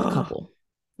of the Oh couple.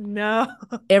 no.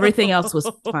 Everything else was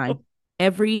fine.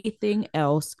 Everything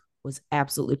else was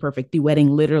absolutely perfect. The wedding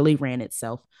literally ran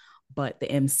itself, but the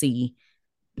MC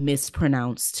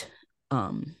mispronounced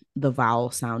the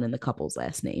vowel sound in the couple's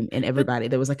last name. And But everybody,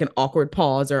 there was like an awkward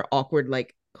pause or awkward,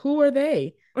 like, who are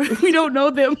they? We don't know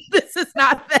them. This is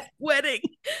not that wedding.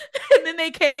 And then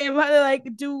they came out, they're like,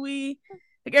 do we?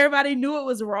 Like everybody knew it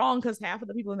was wrong because half of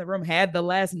the people in the room had the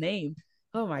last name.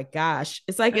 Oh my gosh.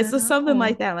 It's like, it's just something oh,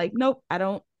 like that. Like, nope, they I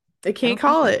can't don't think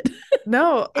call so. it.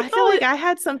 No, They I feel call like it. I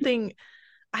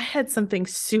had something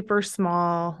super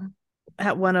small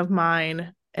at one of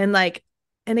mine.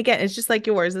 And again, it's just like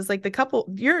yours. It's like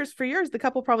yours, the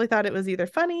couple probably thought it was either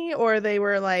funny or they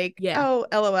were like, Yeah, oh,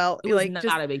 LOL, it was like just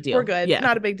not a big we're deal. good. Yeah.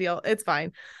 Not a big deal. It's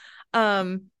fine.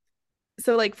 Um,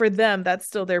 so like for them, that's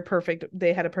still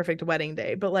they had a perfect wedding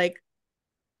day. But like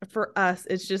for us,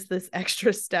 it's just this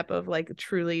extra step of like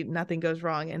truly nothing goes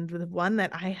wrong. And the one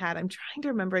that I had, I'm trying to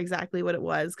remember exactly what it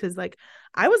was because like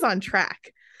I was on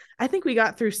track. I think we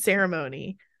got through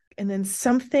ceremony and then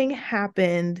something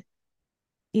happened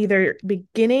either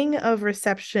beginning of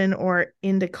reception or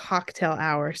into cocktail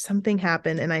hour. Something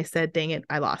happened and I said, dang it,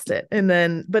 I lost it.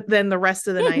 But then the rest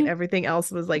of the night, everything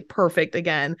else was like perfect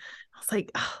again. I was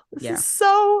like, oh, this Yeah. is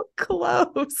so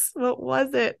close. What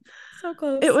was it? So It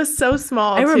close. was so I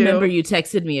small remember too. you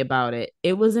texted me about it.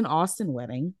 It was an Austin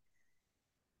wedding.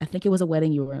 I think it was a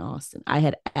wedding you were in Austin. I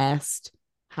had asked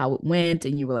how it went,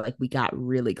 and you were like, we got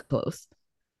really close.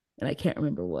 And I can't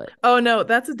remember what. Oh no,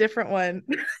 that's a different one.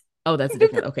 Oh, that's a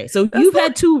different one. Okay. So That's you've the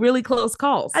had two really close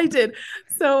calls. I did.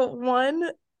 So one,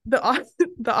 the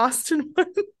Austin one.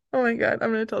 Oh my God,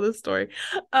 I'm gonna tell this story.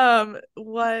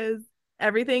 Was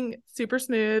everything super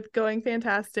smooth, going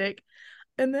fantastic.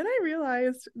 And then I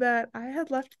realized that I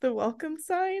had left the welcome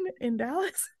sign in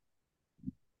Dallas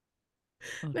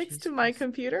Oh, next to my Jesus.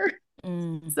 computer. So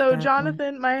That one.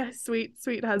 Jonathan, my sweet,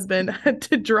 sweet husband, had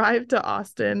to drive to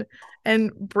Austin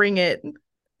and bring it. I do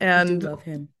And love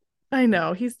him. I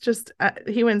know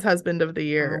he wins husband of the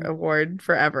year Um, award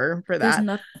forever for that. there's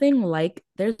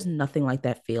nothing like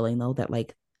that feeling though, that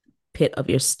like pit of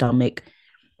your stomach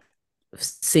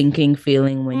sinking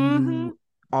feeling when Mm-hmm. you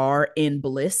are in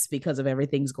bliss because of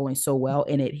everything's going so well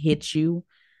and it hits you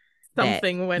that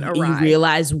Something went you awry.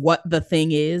 realize what the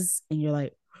thing is and you're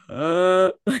like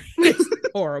it's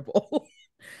horrible.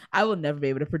 I will never be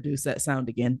able to produce that sound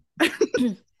again.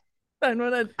 I'm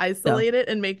gonna So isolate it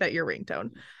and make that your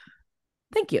ringtone.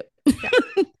 thank you. Yeah.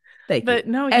 Thank you. But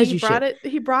no, As you should.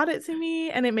 he brought it to me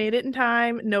and it made it in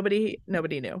time. Nobody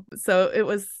knew. So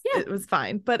Yeah. it was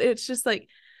fine. But it's just like,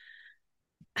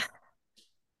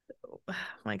 oh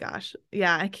my gosh.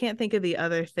 Yeah, I can't think of the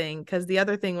other thing because the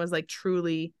other thing was like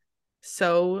truly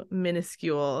so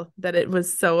minuscule that it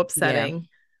was so Yeah. upsetting.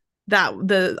 That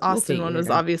the We'll Austin one figure was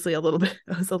it out. obviously a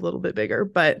little bit bigger,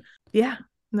 but yeah,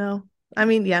 no. I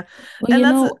mean, yeah. Well, And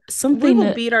that's we something will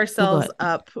that, beat oh, go ourselves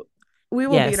ahead. up. We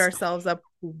will beat Yes. ourselves up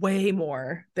way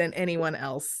more than anyone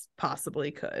else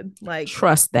possibly could. Like,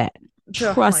 Trust that. oh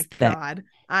my Trust that. God.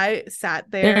 I sat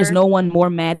There's there. no one more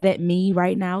mad at me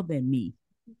right now than me.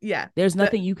 Yeah. There's The,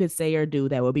 nothing you could say or do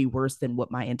that would be worse than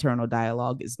what my internal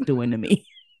dialogue is doing to me.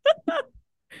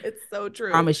 it's so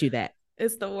true. Promise you that.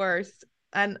 It's the worst.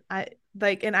 And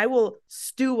I will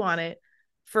stew on it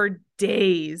for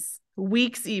days,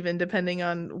 weeks, even depending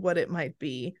on what it might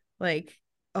be. Like,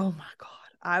 oh my God,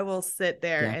 I will sit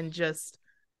there Yeah. and just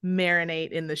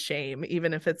marinate in the shame,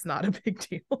 even if it's not a big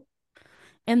deal.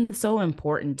 And so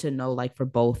important to know, like, for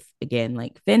both, again,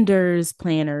 like vendors,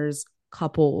 planners,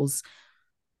 couples,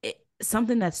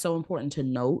 something that's so important to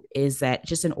note is that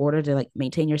just in order to like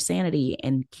maintain your sanity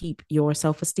and keep your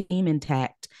self-esteem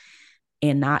intact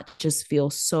and not just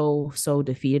feel so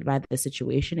defeated by the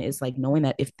situation, is like knowing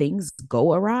that if things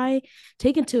go awry,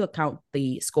 take into account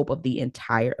the scope of the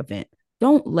entire event.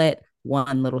 Don't let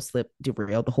one little slip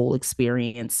derail the whole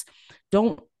experience.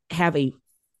 Don't have a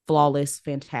flawless,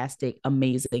 fantastic,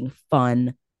 amazing,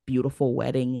 fun, beautiful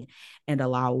wedding and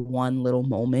allow one little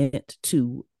moment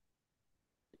to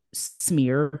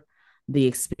smear the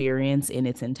experience in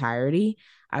its entirety.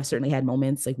 I've certainly had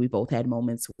moments, like we both had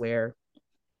moments where,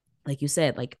 like you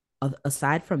said, like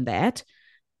aside from that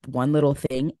one little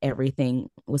thing, everything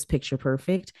was picture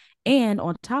perfect. And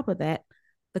on top of that,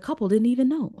 the couple didn't even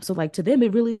know. So, like, to them,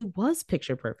 it really was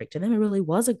picture perfect. To them, it really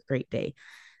was a great day.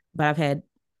 But I've had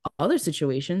other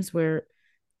situations where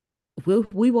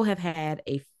we will have had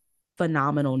a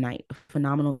phenomenal night, a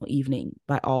phenomenal evening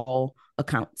by all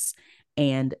accounts.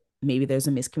 And maybe there's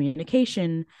a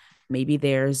miscommunication. Maybe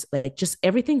there's like just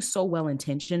everything so well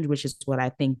intentioned, which is what I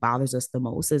think bothers us the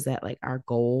most, is that like our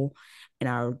goal and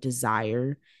our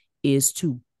desire is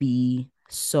to be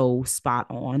so spot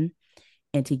on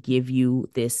and to give you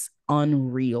this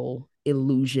unreal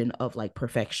illusion of like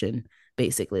perfection,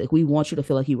 basically. Like we want you to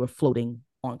feel like you were floating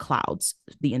on clouds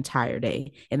the entire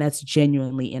day. And that's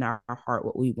genuinely in our heart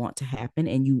what we want to happen.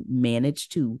 And you manage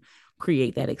to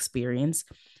create that experience.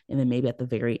 And then maybe at the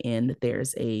very end,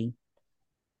 there's a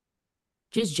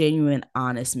just genuine,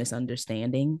 honest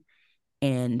misunderstanding.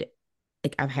 And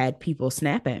like I've had people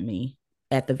snap at me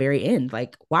at the very end,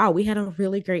 like, wow, we had a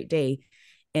really great day.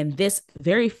 And this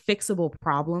very fixable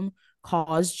problem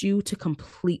caused you to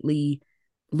completely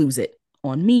lose it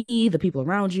on me, the people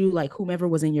around you, like whomever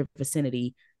was in your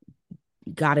vicinity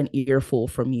got an earful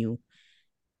from you,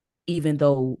 even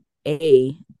though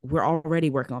we're already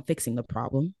working on fixing the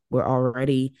problem. We're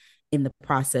already in the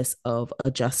process of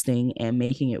adjusting and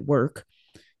making it work.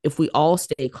 If we all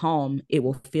stay calm, it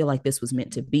will feel like this was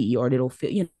meant to be, or it'll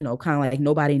feel, kind of like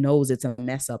nobody knows it's a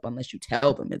mess up unless you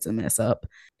tell them it's a mess up.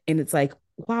 And it's like,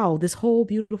 wow, this whole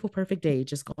beautiful, perfect day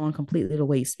just gone completely to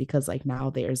waste because like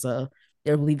now there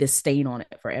will be this stain on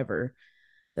it forever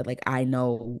that like I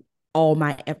know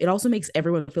it also makes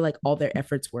everyone feel like all their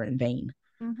efforts were in vain.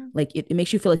 Mm-hmm. Like it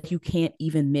makes you feel like you can't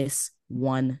even miss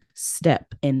one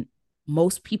step. And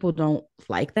most people don't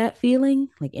like that feeling.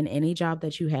 Like in any job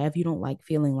that you have, you don't like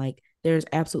feeling like there's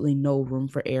absolutely no room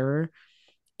for error.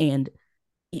 And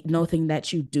nothing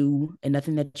that you do and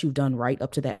nothing that you've done right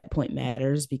up to that point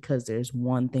matters because there's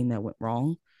one thing that went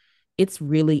wrong. It's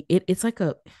really it's like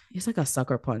a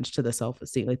sucker punch to the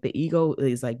self-esteem. Like the ego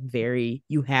is like very,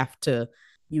 you have to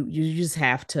you just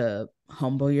have to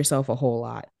humble yourself a whole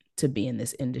lot to be in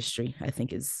this industry. I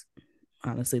think is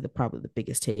honestly probably the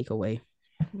biggest takeaway.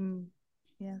 Mm,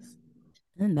 yes.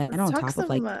 And that Let's on talk top of some.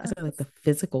 like the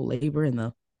physical labor and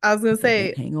the I was gonna event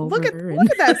say, hangover look and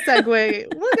at that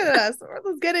segue. Look at us.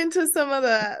 Let's get into some of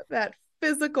that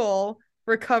physical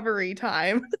recovery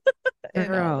time and all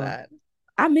girl, that.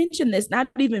 I mentioned this not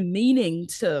even meaning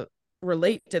to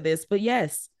relate to this, but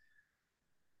yes,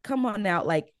 come on now.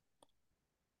 Like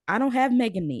I don't have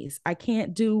Megan knees. I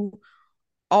can't do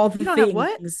all You the don't have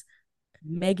what? things.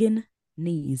 Megan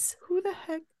knees. Who the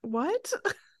heck? What?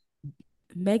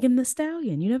 Megan the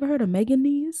Stallion. You never heard of Megan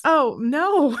knees? Oh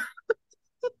no.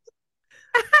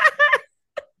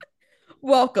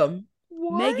 Welcome.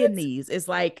 Megan What? knees is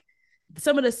like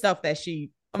some of the stuff that she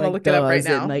I'm gonna like look it up right does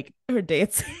and now. like her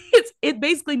dance. It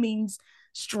basically means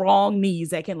strong knees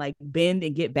that can like bend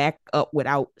and get back up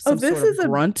without Oh, some this sort is of a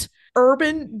grunt.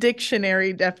 Urban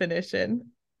Dictionary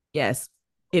definition. Yes,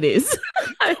 it is.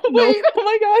 I don't know. Wait, oh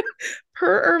my God.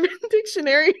 Per Urban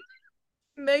Dictionary,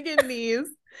 Megan knees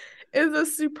is a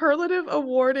superlative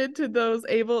awarded to those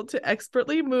able to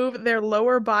expertly move their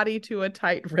lower body to a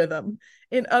tight rhythm.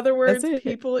 In other That's words, it.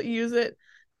 people use it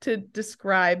to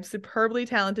describe superbly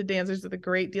talented dancers with a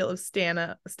great deal of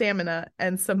stamina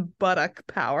and some buttock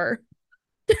power.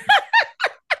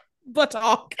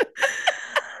 Buttock.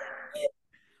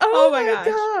 Oh my Oh gosh.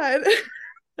 my God.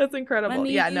 That's My incredible.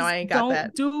 Yeah, no, knees I ain't got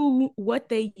that. don't do what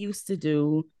they used to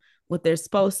do, what they're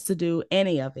supposed to do,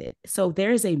 any of it. So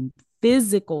there's a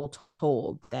physical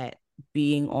toll that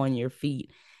being on your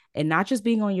feet, and not just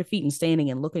being on your feet and standing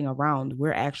and looking around,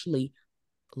 we're actually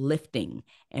lifting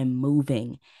and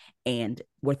moving, and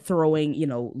we're throwing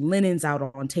linens out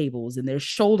on tables, and there's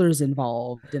shoulders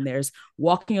involved, and there's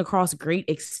walking across great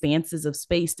expanses of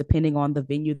space depending on the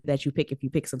venue that you pick. If you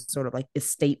pick some sort of like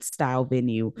estate style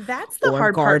venue That's the or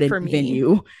hard part garden for me,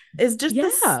 venue. is just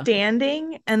the Yeah.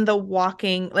 standing and the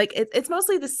walking. Like it's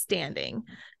mostly the standing,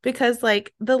 because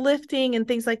like the lifting and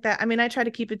things like that. I mean, I try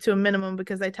to keep it to a minimum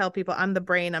because I tell people I'm the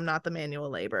brain, I'm not the manual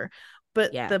labor.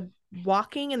 But Yeah. the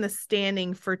walking and the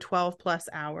standing for 12 plus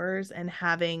hours and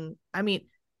having, I mean,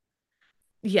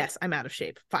 yes, I'm out of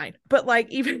shape. Fine. But like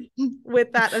even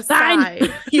with that Fine.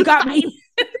 aside, You got fine, me.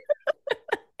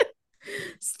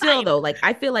 Still fine. though, like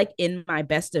I feel like in my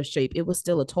best of shape, it was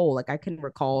still a toll. Like I can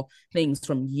recall things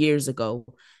from years ago.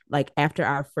 Like after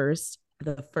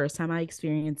the first time I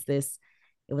experienced this,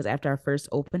 it was after our first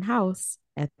open house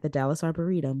at the Dallas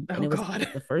Arboretum. And Oh it was God.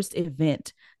 the first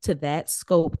event to that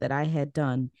scope that I had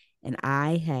done. And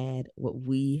I had what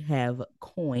we have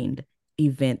coined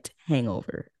event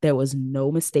hangover. There was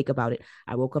no mistake about it.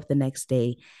 I woke up the next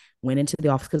day, went into the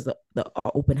office because the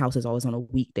open house is always on a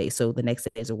weekday. So the next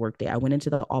day is a work day. I went into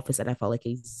the office and I felt like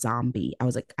a zombie. I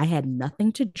was like, I had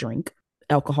nothing to drink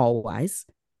alcohol wise.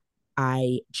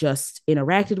 I just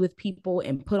interacted with people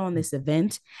and put on this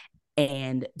event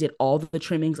and did all the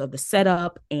trimmings of the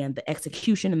setup and the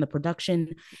execution and the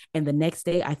production. And the next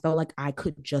day, I felt like I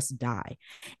could just die.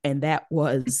 And that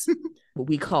was what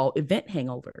we call event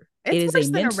hangover. It It's is a worse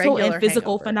than a mental and regular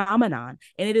physical hangover. phenomenon.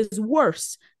 And it is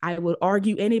worse. I would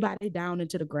argue anybody down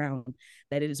into the ground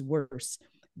that it is worse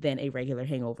than a regular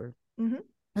hangover. Mm-hmm.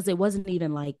 Because it wasn't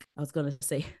even like, I was going to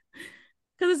say,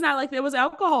 because it's not like there was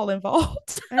alcohol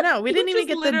involved. I know. We You didn't even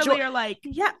just get the joy. literally are like,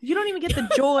 Yeah, you don't even get the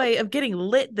joy of getting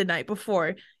lit the night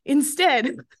before.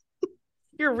 Instead,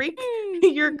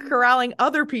 you're corralling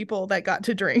other people that got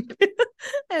to drink.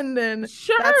 And then that's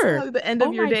sure. how the end of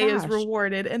Oh your my day is gosh.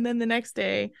 rewarded. And then the next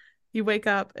day you wake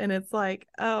up and it's like,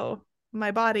 oh,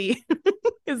 my body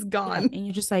is Yeah, gone. and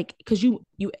you're just like, because you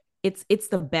it's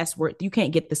the best work. You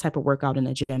can't get this type of workout in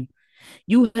a gym.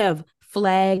 You have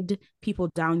flagged people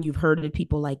down. You've herded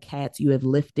people like cats. You have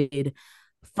lifted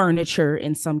furniture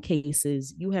in some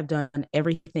cases. You have done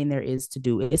everything there is to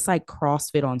do. It's like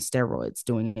CrossFit on steroids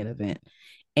doing an event.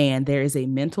 And there is a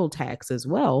mental tax as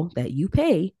well that you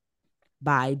pay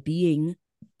by being,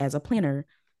 as a planner,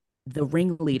 the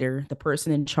ringleader, the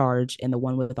person in charge, and the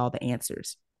one with all the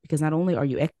answers. Because not only are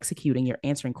you executing, you're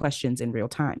answering questions in real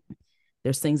time.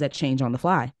 There's things that change on the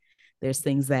fly. There's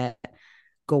things that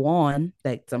go on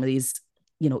that some of these,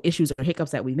 issues or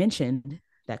hiccups that we mentioned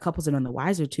that couples are none the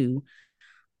wiser to.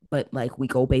 But like we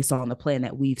go based on the plan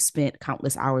that we've spent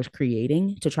countless hours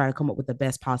creating to try to come up with the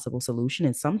best possible solution.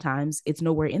 And sometimes it's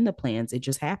nowhere in the plans. It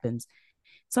just happens.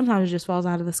 Sometimes it just falls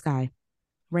out of the sky.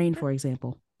 Rain, for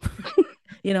example.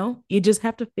 You just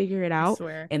have to figure it I out.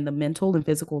 swear. And the mental and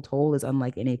physical toll is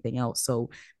unlike anything else. So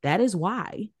that is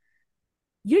why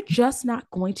you're just not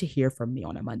going to hear from me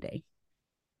on a Monday.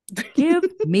 Give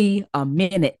me a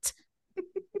minute.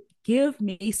 Give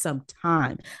me some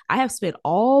time. I have spent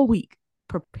all week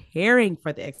preparing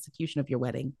for the execution of your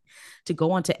wedding to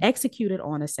go on to execute it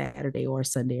on a Saturday or a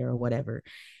Sunday or whatever.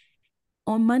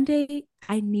 On Monday,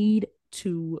 I need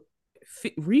to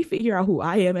refigure out who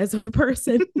I am as a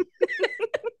person,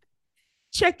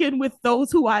 check in with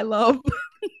those who I love,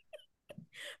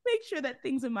 make sure that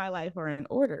things in my life are in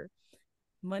order.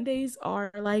 Mondays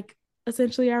are like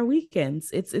essentially our weekends.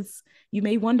 It's you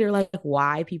may wonder like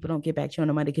why people don't get back to you on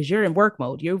a Monday because you're in work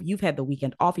mode. You've had the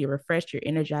weekend off, you're refreshed, you're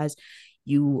energized,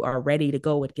 you are ready to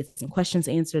go and get some questions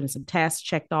answered and some tasks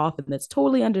checked off, and that's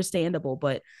totally understandable.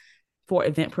 But for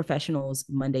event professionals,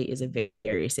 Monday is a very,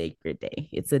 very sacred day.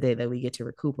 It's a day that we get to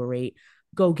recuperate,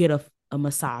 go get a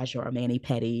massage or a mani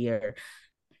pedi, or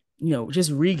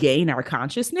just regain our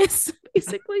consciousness,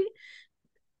 basically.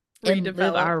 and live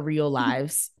redevelop. our real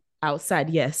lives outside.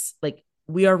 Yes, like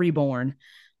we are reborn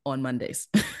on Mondays.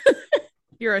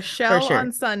 You're a For shell sure.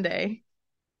 on Sunday.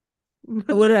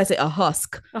 What did I say? A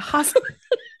husk. A hospital.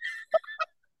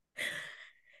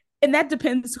 And that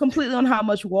depends completely on how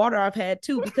much water I've had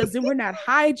too, because then we're not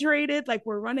hydrated. Like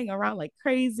we're running around like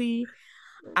crazy.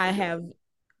 I have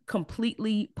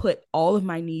completely put all of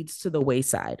my needs to the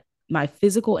wayside. My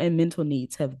physical and mental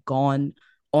needs have gone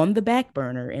on the back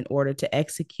burner in order to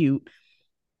execute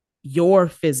your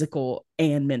physical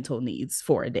and mental needs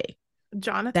for a day. That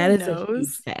Jonathan is a huge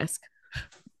knows. task.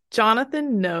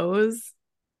 Jonathan knows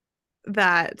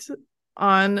that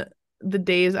on the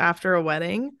days after a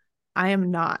wedding, I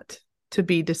am not to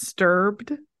be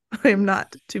disturbed. I am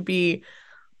not to be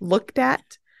looked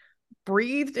at,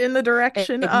 breathed in the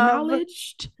direction of,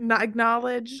 Acknowledged. not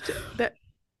acknowledged, that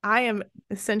I am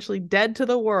essentially dead to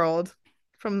the world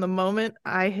from the moment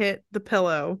I hit the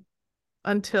pillow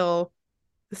until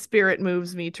the spirit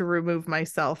moves me to remove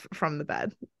myself from the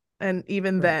bed. And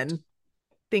even Correct. then,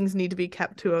 things need to be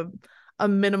kept to a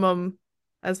minimum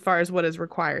as far as what is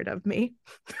required of me.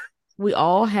 We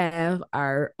all have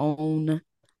our own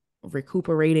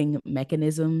recuperating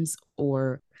mechanisms,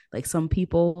 or like some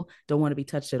people don't want to be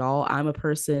touched at all. I'm a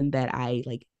person that I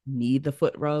like need the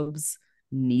foot rubs,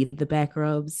 need the back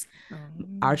rubs.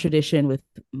 Our tradition with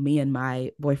me and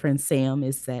my boyfriend Sam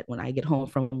is that when I get home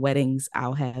from weddings,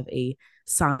 I'll have a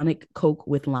Sonic Coke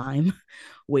with lime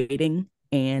waiting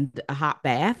and a hot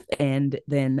bath. And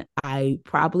then I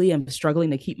probably am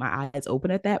struggling to keep my eyes open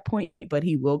at that point, but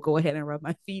he will go ahead and rub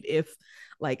my feet if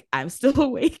like I'm still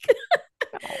awake.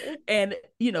 And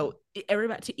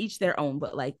everybody to each their own,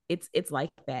 but like it's like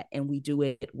that, and we do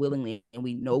it willingly, and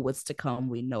we know what's to come,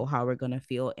 we know how we're going to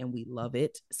feel, and we love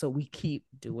it, so we keep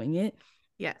doing it.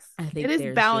 Yes, I it think is there's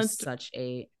just balanced. such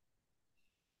a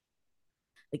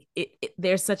like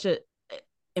there's such a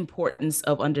importance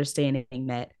of understanding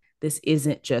that this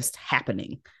isn't just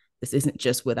happening, this isn't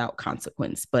just without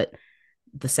consequence, but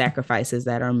the sacrifices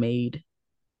that are made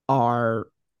are,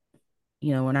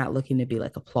 we're not looking to be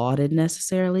like applauded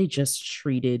necessarily, just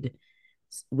treated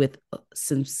with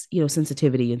some,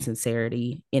 sensitivity and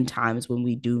sincerity in times when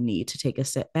we do need to take a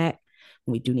step back,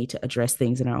 when we do need to address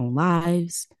things in our own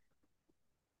lives,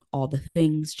 all the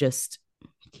things, just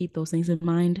keep those things in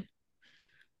mind.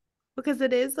 Because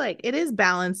it is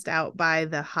balanced out by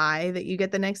the high that you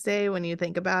get the next day when you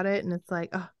think about it, and it's like,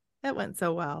 oh, that went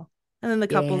so well. And then the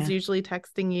couple's Yeah. usually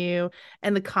texting you,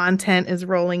 and the content is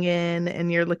rolling in,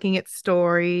 and you're looking at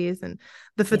stories, and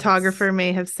the Yes. photographer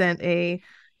may have sent a,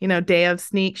 day of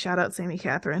sneak. Shout out Sammy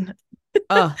Catherine.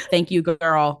 Oh, thank you,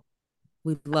 girl.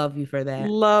 We love you for that.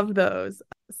 Love those.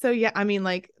 So yeah, I mean,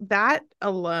 like that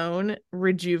alone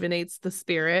rejuvenates the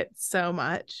spirit so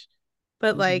much.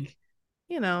 But Mm-hmm. like,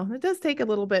 it does take a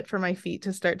little bit for my feet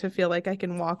to start to feel like I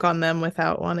can walk on them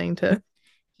without wanting to.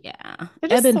 Yeah. They're Ebb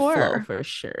just and flow sore. for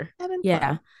sure. Ebb and Yeah.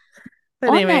 flow. But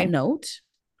On that anyway, note,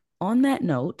 on that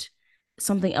note,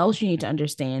 something else you need to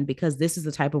understand, because this is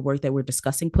the type of work that we're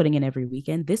discussing putting in every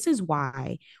weekend. This is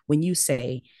why when you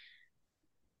say,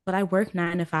 but I work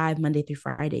 9 to 5 Monday through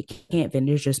Friday, can't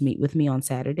vendors just meet with me on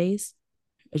Saturdays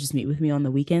or just meet with me on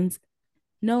the weekends?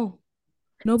 No,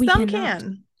 no, we some cannot.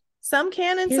 can. Some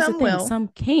can and Here's the some thing, will. some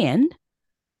can,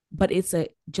 but it's a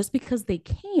just because they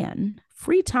can,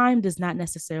 free time does not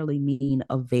necessarily mean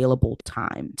available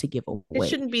time to give It away.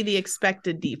 shouldn't be the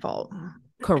expected default.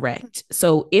 Correct.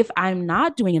 So if I'm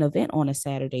not doing an event on a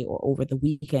Saturday or over the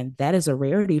weekend, that is a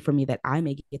rarity for me, that I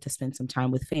may get to spend some time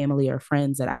with family or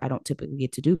friends that I don't typically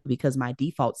get to do, because my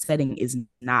default setting is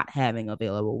not having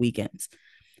available weekends.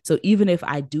 So even if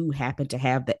I do happen to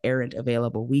have the errant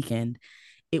available weekend,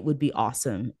 it would be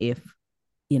awesome if,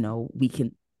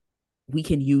 we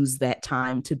can use that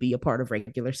time to be a part of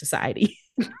regular society.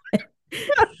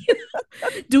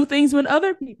 Do things when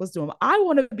other people's doing them. I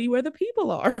want to be where the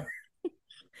people are.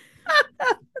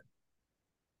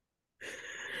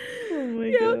 Oh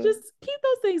my God. Just keep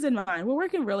those things in mind. We're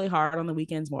working really hard on the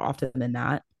weekends more often than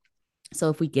not. So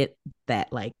if we get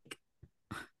that like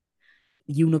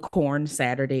unicorn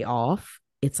Saturday off,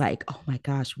 it's like, oh my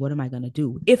gosh, what am I going to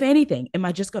do? If anything, am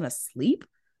I just going to sleep?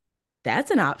 That's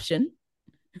an option.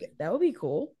 That would be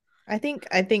cool. I think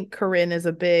Corinne is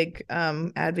a big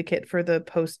advocate for the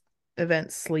post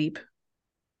event sleep.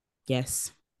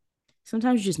 Yes.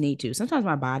 Sometimes you just need to. Sometimes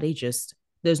my body just,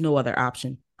 there's no other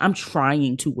option. I'm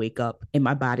trying to wake up and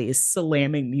my body is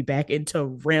slamming me back into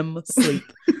REM sleep.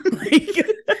 Like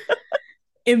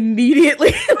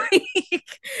immediately, like,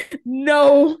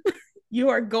 no, you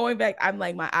are going back. I'm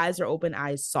like, my eyes are open.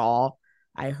 I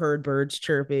heard birds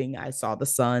chirping. I saw the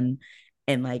sun,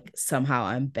 and like somehow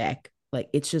I'm back Like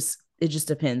it just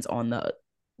depends on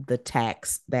the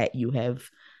tax that you have,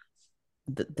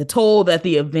 the toll that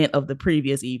the event of the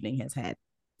previous evening has had.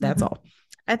 That's Mm-hmm. all.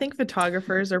 I think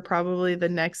photographers are probably the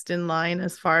next in line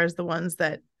as far as the ones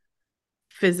that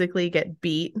physically get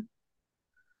beat,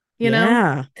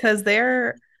 Yeah. because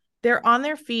they're on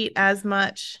their feet as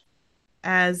much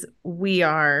as we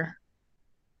are,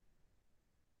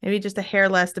 maybe just a hair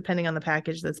less depending on the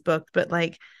package that's booked, but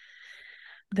like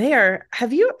they are.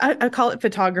 Have you, I call it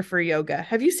photographer yoga.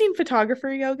 Have you seen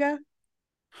photographer yoga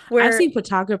I've where, seen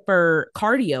photographer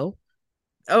cardio,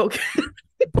 oh,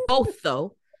 both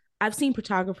though. I've seen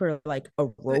photographer like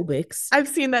aerobics, I've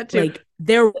seen that too. like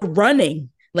they're running,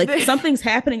 like They, something's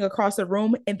happening across the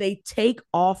room and they take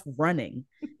off running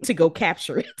to go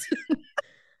capture it.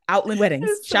 Outland weddings,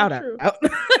 it's so shout out. true.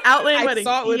 Outland I wedding.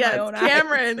 saw it with my Yes. own eyes.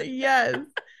 Cameron. Yes.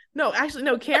 No, actually,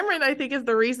 no. Cameron, I think, is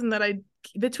the reason that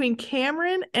between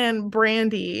Cameron and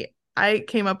Brandy, I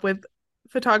came up with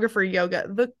photographer yoga.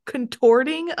 The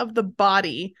contorting of the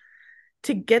body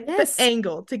to get the Yes.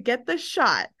 angle, to get the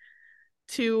shot,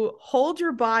 to hold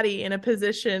your body in a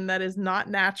position that is not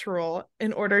natural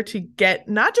in order to get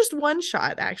not just one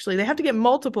shot, actually. They have to get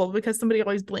multiple because somebody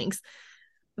always blinks.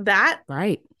 That,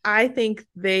 Right. I think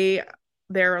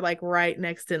they're like right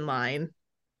next in line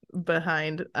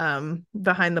behind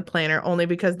the planner, only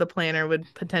because the planner would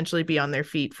potentially be on their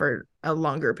feet for a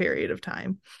longer period of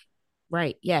time.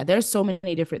 Right. Yeah. There's so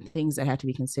many different things that have to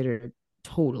be considered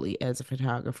totally as a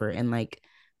photographer. And like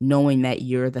knowing that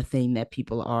you're the thing that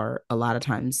people are a lot of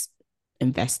times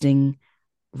investing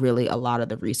really a lot of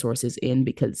the resources in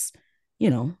because,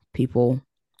 people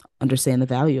understand the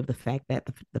value of the fact that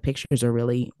the pictures are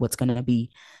really what's going to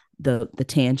be the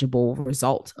tangible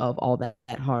result of all that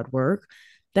hard work.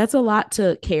 That's a lot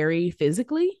to carry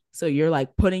physically, so you're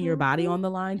like putting your body Mm-hmm. on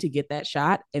the line to get that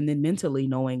shot and then mentally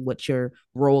knowing what your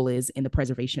role is in the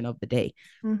preservation of the day.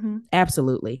 Mm-hmm.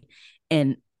 Absolutely.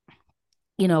 And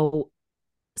you know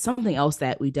something else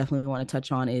that we definitely want to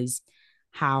touch on is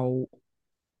how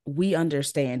we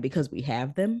understand, because we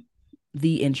have them,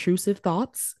 the intrusive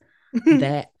thoughts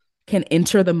that can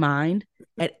enter the mind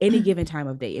at any given time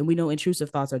of day. And we know intrusive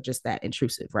thoughts are just that,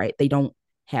 intrusive, right? They don't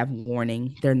have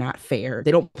warning. They're not fair.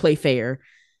 They don't play fair.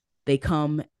 They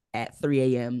come at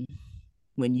 3 a.m.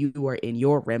 when you are in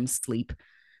your REM sleep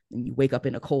and you wake up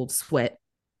in a cold sweat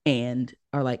and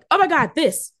are like, oh my God,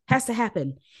 this has to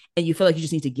happen. And you feel like you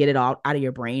just need to get it out of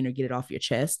your brain or get it off your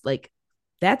chest. Like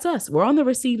that's us. We're on the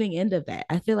receiving end of that.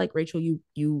 I feel like Rachel,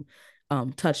 you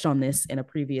touched on this in a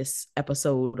previous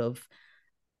episode of,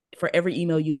 for every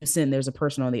email you send, there's a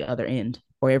person on the other end,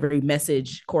 or every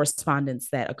message correspondence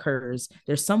that occurs,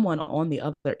 there's someone on the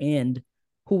other end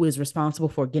who is responsible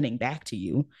for getting back to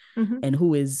you Mm-hmm. and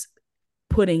who is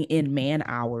putting in man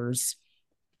hours.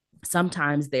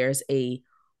 Sometimes there's a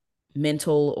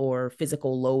mental or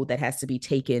physical load that has to be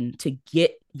taken to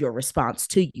get your response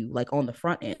to you, like on the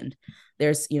front end.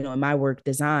 There's, in my work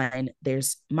design,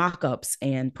 there's mock-ups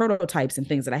and prototypes and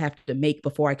things that I have to make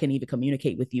before I can even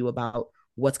communicate with you about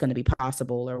what's going to be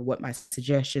possible or what my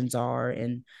suggestions are.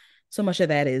 And so much of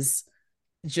that is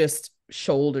just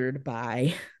shouldered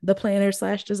by the planner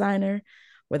slash designer,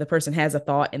 where the person has a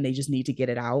thought and they just need to get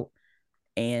it out.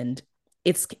 And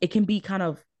it can be kind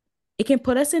of, it can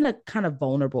put us in a kind of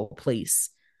vulnerable place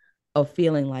of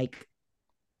feeling like,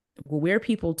 well, we're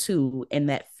people too. And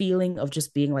that feeling of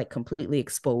just being like completely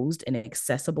exposed and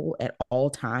accessible at all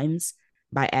times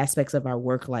by aspects of our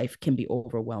work life can be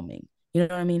overwhelming. You know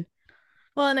what I mean?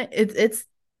 Well, and it's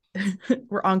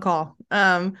we're on call.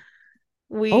 Oh,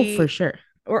 for We sure.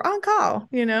 we're on call.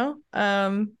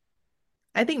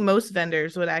 I think most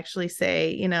vendors would actually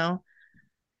say,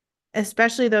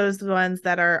 especially those ones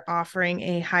that are offering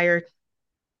a higher,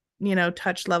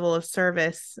 touch level of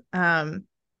service.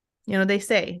 They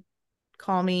say,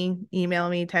 call me, email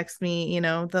me, text me,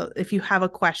 if you have a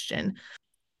question.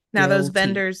 Now, those Guilty.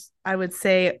 vendors, I would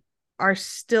say, are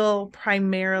still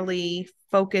primarily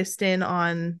focused in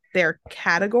on their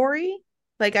category.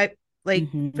 Like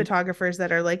Mm-hmm. photographers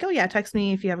that are like, oh yeah, text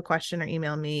me if you have a question or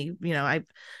email me,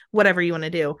 whatever you want to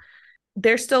do.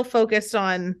 They're still focused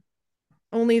on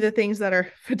only the things that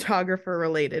are photographer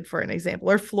related, for an example,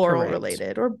 or floral Correct.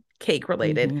 related or cake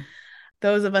related. Mm-hmm.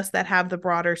 Those of us that have the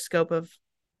broader scope of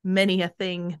many a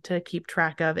thing to keep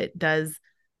track of, it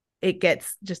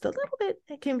gets just a little bit,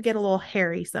 it can get a little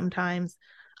hairy sometimes.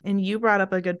 And you brought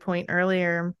up a good point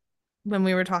earlier when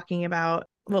we were talking about,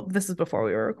 well, this is before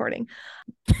we were recording,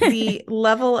 the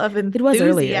level of It was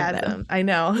earlier though. enthusiasm. I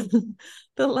know.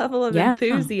 The level of Yeah.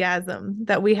 enthusiasm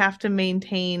that we have to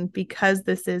maintain because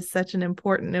this is such an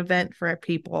important event for our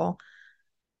people.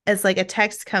 it's like a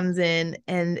text comes in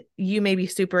and you may be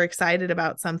super excited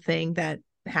about something that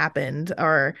happened,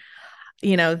 or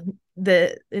you know,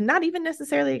 the not even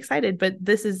necessarily excited, but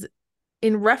this is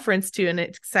in reference to an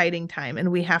exciting time,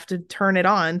 and we have to turn it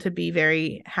on to be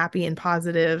very happy and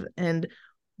positive. And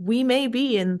we may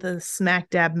be in the smack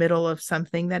dab middle of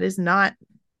something that is not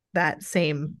that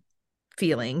same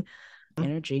feeling,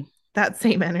 Energy. that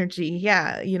same energy.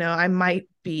 Yeah, I might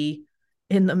be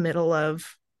in the middle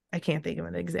of, I can't think of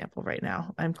an example right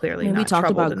now. I'm I clearly mean, we not talked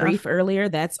troubled about enough. grief earlier.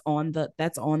 That's on the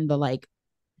like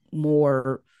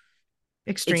more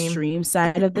Extreme. extreme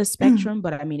side of the spectrum,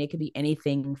 but I mean, it could be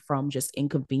anything from just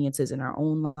inconveniences in our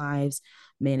own lives,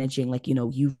 managing, like,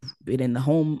 you've been in the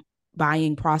home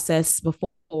buying process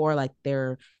before, like there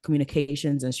are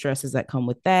communications and stresses that come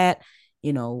with that,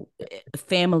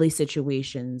 family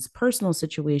situations, personal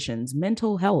situations,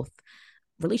 mental health,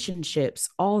 relationships,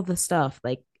 all the stuff.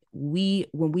 Like,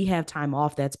 when we have time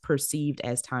off, that's perceived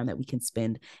as time that we can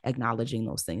spend acknowledging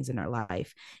those things in our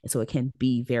life. And so it can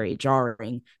be very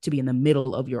jarring to be in the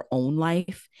middle of your own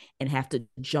life and have to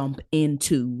jump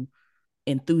into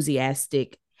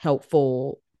enthusiastic,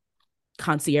 helpful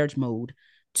concierge mode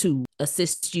to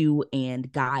assist you and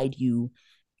guide you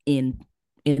in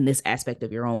this aspect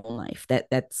of your own life.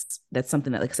 That's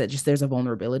something that, like I said, just there's a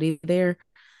vulnerability there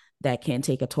that can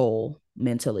take a toll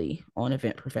mentally on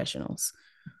event professionals.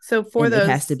 So for And it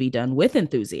has to those, be done with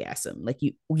enthusiasm. Like,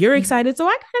 you're excited, so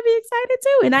I gotta be excited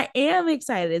too. And I am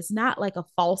excited. It's not like a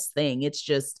false thing. It's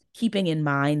just keeping in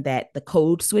mind that the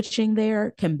code switching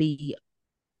there can be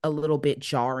a little bit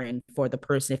jarring for the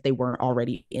person if they weren't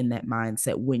already in that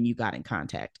mindset when you got in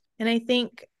contact. and I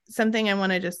think something I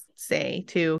want to just say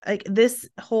too, like this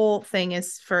whole thing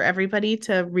is for everybody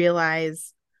to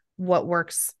realize what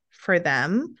works for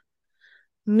them.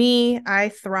 Me, I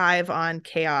thrive on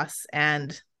chaos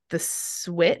and the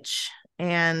switch,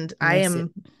 and I Yes, it.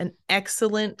 am an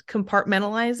excellent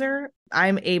compartmentalizer.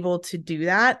 I'm able to do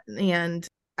that, and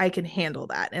I can handle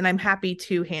that, and I'm happy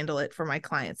to handle it for my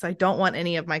clients. I don't want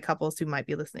any of my couples who might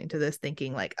be listening to this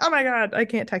thinking like, oh my God, I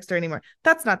can't text her anymore.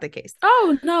 That's not the case.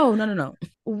 Oh, no, no, no, no.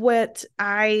 What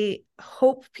I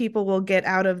hope people will get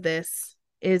out of this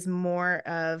is more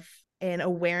of an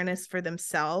awareness for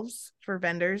themselves, for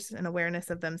vendors, an awareness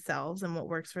of themselves and what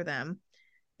works for them.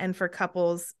 And for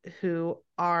couples who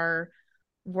are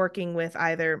working with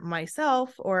either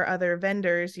myself or other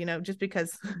vendors, just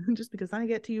because just because I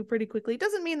get to you pretty quickly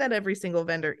doesn't mean that every single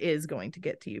vendor is going to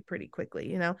get to you pretty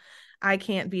quickly. I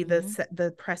can't be Mm-hmm.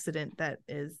 the precedent that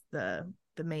is the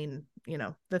main,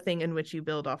 the thing in which you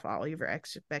build off all of your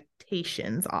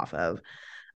expectations off of.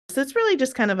 So it's really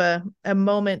just kind of a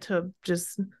moment to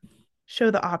just show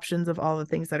the options of all the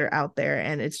things that are out there.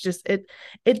 And it's just,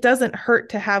 it doesn't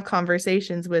hurt to have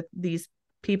conversations with these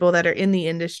people that are in the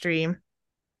industry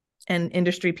and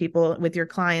industry people with your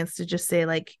clients to just say,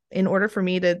 like, in order for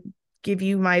me to give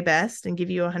you my best and give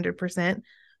you 100%,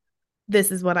 this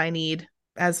is what I need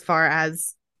as far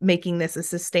as making this a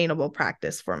sustainable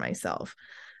practice for myself.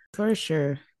 For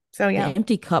sure. So The yeah.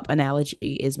 empty cup analogy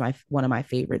is my one of my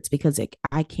favorites because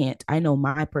I can't. I know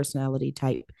my personality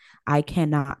type. I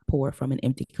cannot pour from an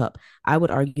empty cup. I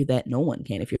would argue that no one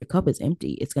can. If your cup is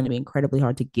empty, it's going to be incredibly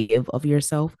hard to give of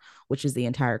yourself, which is the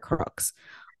entire crux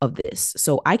of this.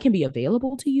 So I can be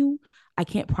available to you. I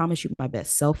can't promise you my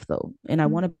best self though, and I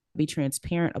want to be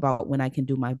transparent about when I can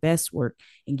do my best work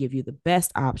and give you the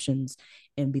best options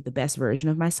and be the best version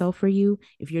of myself for you.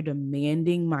 If you're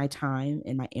demanding my time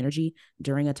and my energy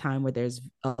during a time where there's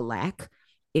a lack,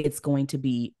 it's going to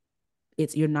be,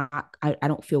 you're not, I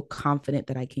don't feel confident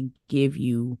that I can give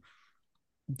you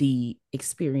the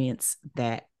experience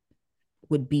that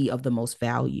would be of the most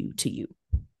value to you.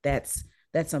 That's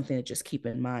that's something to just keep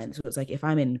in mind. So it's like, if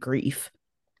I'm in grief,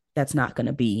 that's not going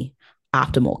to be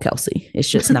optimal, Kelsey. It's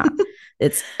just not.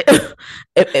 It's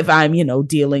if I'm,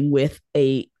 dealing with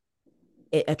a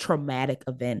traumatic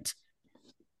event,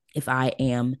 if I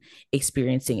am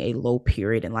experiencing a low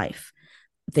period in life,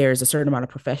 there's a certain amount of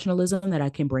professionalism that I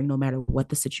can bring no matter what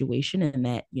the situation, and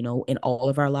that, in all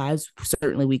of our lives,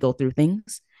 certainly we go through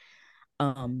things.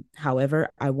 However,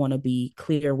 I want to be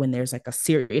clear when there's like a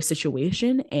serious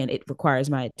situation and it requires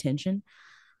my attention,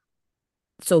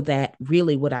 so that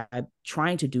really what I'm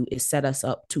trying to do is set us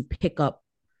up to pick up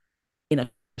in a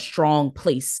strong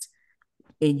place,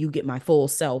 and you get my full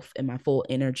self and my full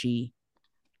energy.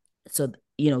 So,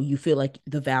 you feel like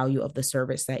the value of the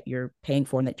service that you're paying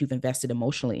for and that you've invested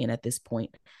emotionally in at this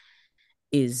point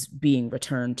is being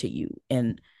returned to you.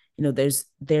 And, there's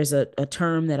a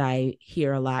term that I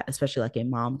hear a lot, especially like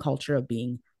in mom culture, of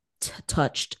being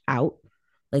touched out.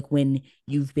 Like when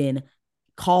you've been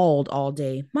called all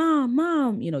day,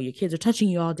 mom, your kids are touching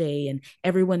you all day and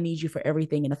everyone needs you for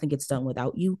everything and nothing gets done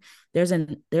without you. There's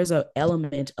a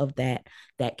element of that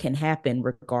can happen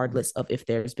regardless of if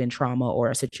there's been trauma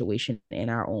or a situation in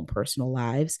our own personal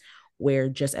lives, where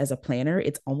just as a planner,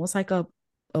 it's almost like a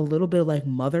little bit like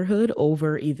motherhood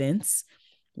over events,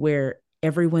 where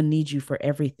everyone needs you for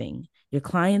everything. Your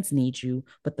clients need you,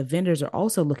 but the vendors are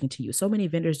also looking to you. So many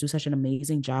vendors do such an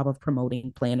amazing job of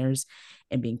promoting planners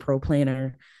and being pro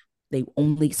planner.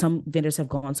 Some vendors have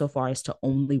gone so far as to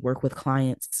only work with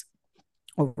clients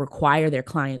or require their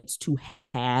clients to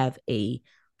have a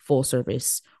full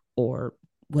service or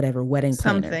whatever wedding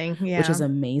planner, Something, which is yeah.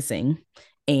 amazing.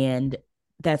 And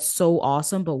that's so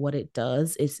awesome. But what it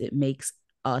does is it makes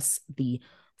us the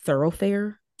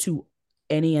thoroughfare to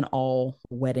any and all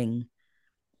wedding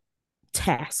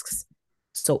tasks.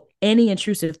 So any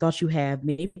intrusive thoughts you have,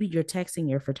 maybe you're texting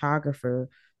your photographer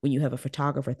when you have a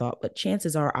photographer thought, but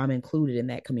chances are I'm included in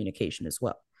that communication as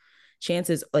well.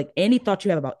 Chances, like any thought you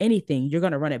have about anything, you're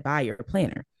going to run it by your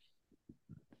planner.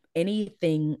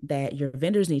 Anything that your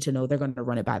vendors need to know, they're going to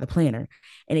run it by the planner.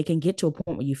 And it can get to a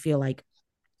point where you feel like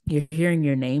you're hearing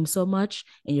your name so much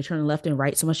and you're turning left and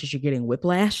right so much that you're getting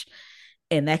whiplash.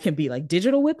 And that can be like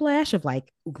digital whiplash of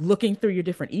like looking through your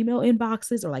different email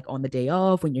inboxes, or like on the day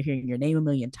of when you're hearing your name a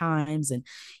million times and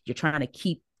you're trying to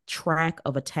keep track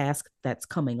of a task that's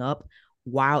coming up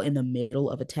while in the middle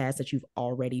of a task that you've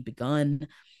already begun.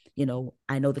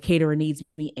 I know the caterer needs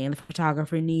me and the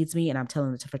photographer needs me, and I'm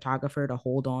telling the photographer to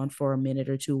hold on for a minute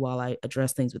or two while I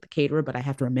address things with the caterer, but I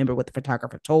have to remember what the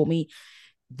photographer told me.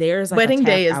 There's like a Wedding tap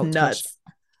day is out touch. nuts.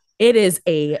 It is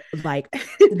a like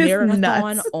It is marathon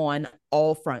nuts. on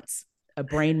all fronts, a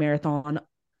brain marathon,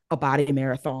 a body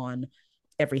marathon,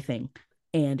 everything.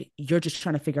 And you're just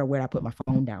trying to figure out where I put my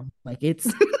phone down. Like it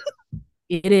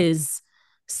is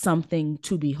something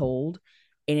to behold.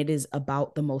 And it is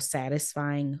about the most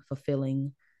satisfying,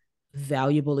 fulfilling,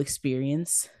 valuable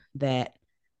experience that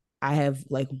I have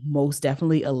like most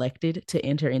definitely elected to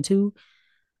enter into.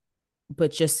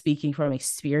 But just speaking from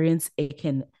experience, it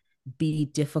can be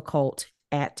difficult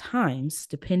at times,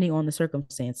 depending on the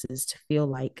circumstances, to feel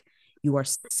like you are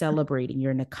celebrating.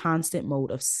 You're in a constant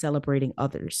mode of celebrating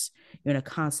others. You're in a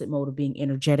constant mode of being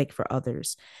energetic for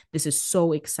others. This is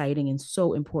so exciting and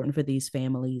so important for these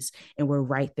families, and we're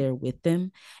right there with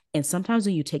them. And sometimes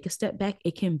when you take a step back,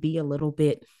 it can be a little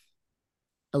bit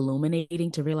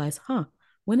illuminating to realize,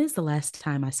 when is the last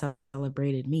time I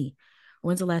celebrated me?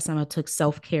 When's the last time I took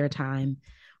self-care time?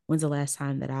 When's the last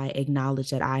time that I acknowledge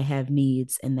that I have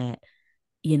needs, and that,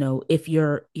 if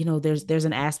you're, there's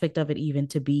an aspect of it even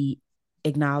to be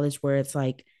acknowledged where it's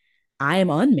like, I am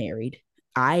unmarried.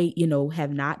 I,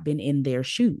 have not been in their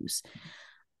shoes.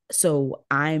 So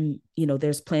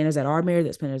there's planners that are married,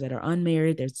 there's planners that are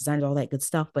unmarried, there's designers, all that good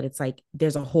stuff. But it's like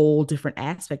there's a whole different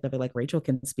aspect of it. Like Rachel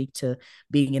can speak to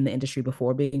being in the industry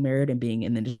before being married and being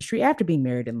in the industry after being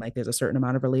married. And like there's a certain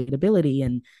amount of relatability,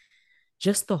 and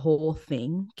just the whole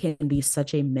thing can be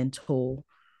such a mental,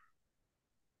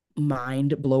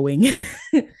 mind blowing.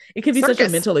 It can be such a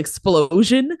Circus. mental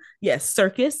explosion. Yes,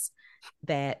 circus,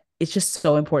 that it's just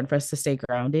so important for us to stay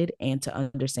grounded and to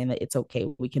understand that it's okay.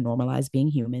 We can normalize being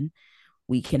human.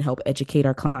 We can help educate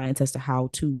our clients as to how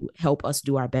to help us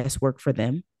do our best work for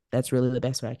them. That's really the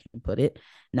best way I can put it.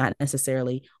 Not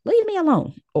necessarily leave me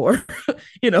alone or,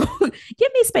 give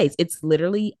me space. It's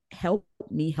literally help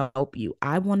me help you.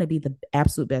 I want to be the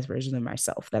absolute best version of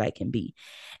myself that I can be.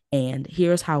 And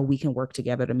here's how we can work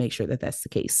together to make sure that that's the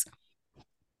case.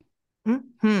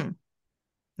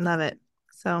 Love it.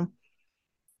 So,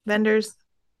 vendors,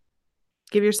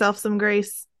 give yourself some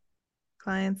grace.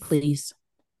 Clients, Please.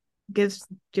 give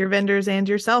your vendors and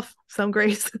yourself some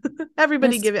grace.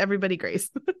 Everybody Yes. give everybody grace.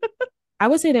 I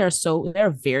would say there are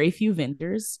very few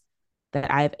vendors that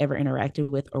I have ever interacted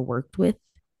with or worked with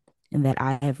and that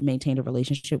I have maintained a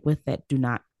relationship with that do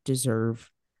not deserve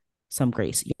some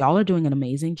grace. Y'all are doing an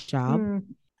amazing job.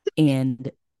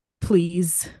 And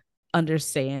please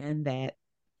understand that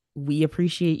we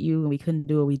appreciate you and we couldn't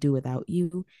do what we do without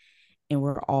you. And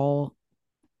we're all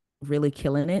really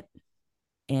killing it.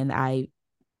 And I,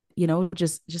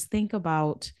 just think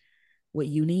about what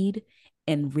you need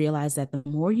and realize that the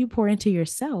more you pour into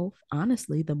yourself,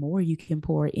 honestly, the more you can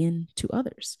pour into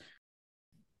others.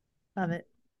 Love it.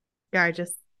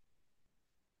 Gorgeous.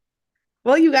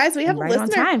 Well, you guys, we have And a right on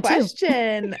listener time, too.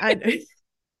 question. I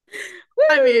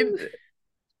mean,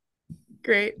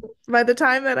 great. By the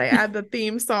time that I add the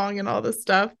theme song and all this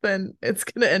stuff, then it's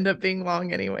going to end up being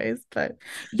long anyways. But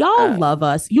y'all love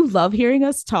us. You love hearing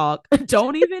us talk.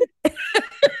 Don't even.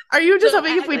 Are you just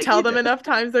hoping if we tell them enough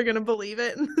times, they're going to believe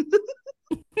it?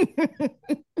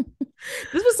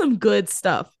 This was some good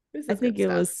stuff. This I is good think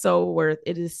stuff.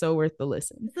 it is so worth the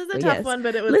listen. This is a But tough yes, one,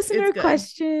 but it's listener good.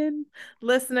 question.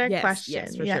 Listener Yes,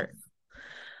 question. for Yes. sure.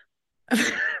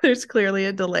 There's clearly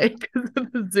a delay because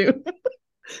of the Zoom.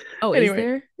 Oh, is Anyway,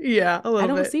 there? yeah, a I little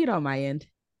don't bit. see it on my end.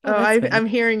 Oh, Oh, that's funny. I'm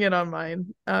hearing it on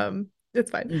mine.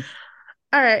 It's fine. Mm.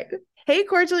 All right. Hey,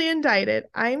 cordially indicted.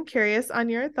 I'm curious on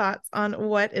your thoughts on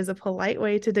what is a polite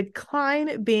way to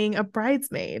decline being a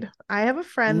bridesmaid. I have a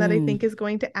friend that I Mm. think is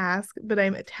going to ask, but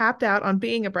I'm tapped out on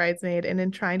being a bridesmaid and in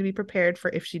trying to be prepared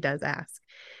for if she does ask.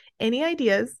 Any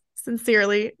ideas?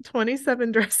 Sincerely,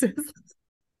 27 dresses.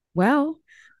 Well,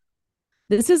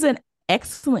 this is an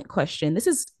excellent question. This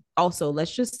is also,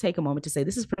 let's just take a moment to say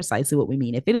this is precisely what we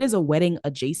mean. If it is a wedding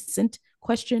adjacent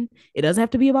question, it doesn't have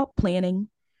to be about planning,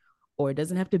 or it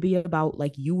doesn't have to be about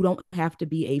like you don't have to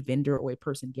be a vendor or a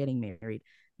person getting married.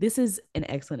 This is an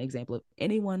excellent example of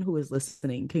anyone who is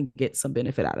listening can get some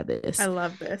benefit out of I this.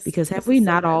 love this. Because have This we is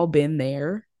so not good. all been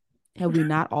there? Have we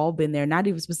not all been there? Not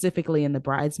even specifically in the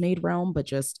bridesmaid realm, but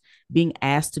just being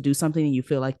asked to do something and you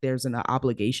feel like there's an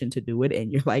obligation to do it, and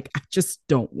you're like, I just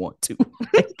don't want to.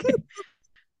 Like,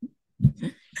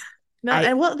 No, I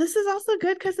and well, this is also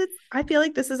good because I feel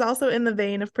like this is also in the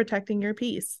vein of protecting your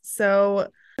peace. So,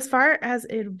 as far as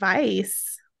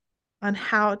advice on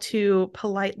how to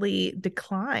politely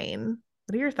decline,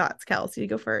 what are your thoughts, Kelsey? You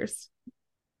go first.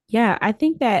 Yeah, I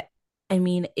think that, I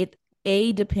mean, it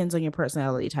a depends on your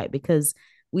personality type, because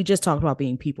we just talked about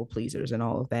being people pleasers and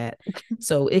all of that.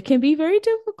 So it can be very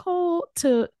difficult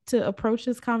to approach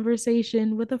this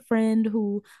conversation with a friend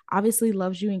who obviously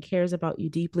loves you and cares about you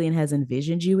deeply and has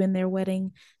envisioned you in their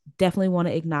wedding. Definitely want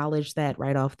to acknowledge that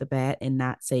right off the bat and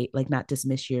not say, like, not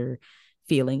dismiss your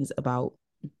feelings about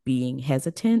being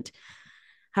hesitant.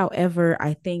 However,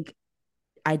 I think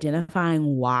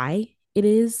identifying why it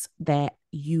is that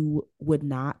you would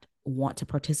not want to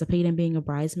participate in being a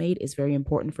bridesmaid is very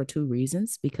important for two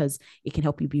reasons, because it can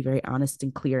help you be very honest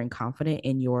and clear and confident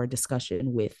in your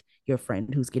discussion with your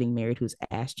friend who's getting married, who's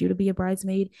asked you to be a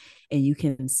bridesmaid, and you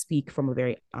can speak from a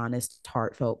very honest,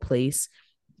 heartfelt place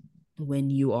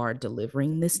when you are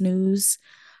delivering this news.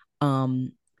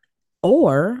 um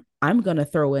or I'm going to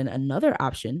throw in another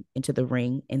option into the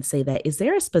ring and say that, is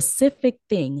there a specific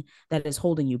thing that is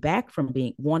holding you back from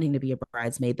being wanting to be a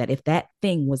bridesmaid, that if that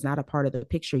thing was not a part of the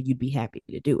picture, you'd be happy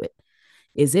to do it?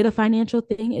 Is it a financial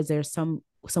thing? Is there some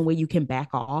way you can back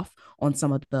off on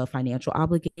some of the financial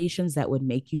obligations that would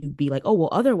make you be like, oh, well,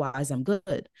 otherwise I'm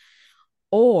good?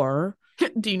 Or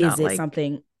Do you is not it like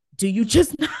something, do you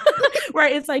just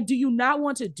right? It's like, do you not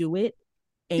want to do it?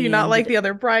 do you not like And the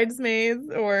other bridesmaids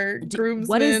or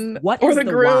groomsmen what or is the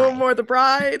the groom why? or the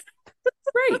bride?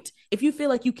 Right. If you feel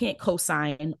like you can't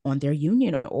co-sign on their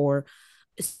union, or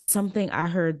something I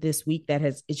heard this week that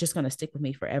has is just going to stick with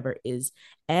me forever is,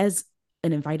 as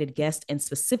an invited guest and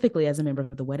specifically as a member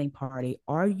of the wedding party,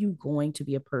 are you going to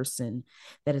be a person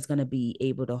that is going to be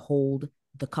able to hold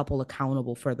the couple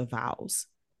accountable for the vows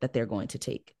that they're going to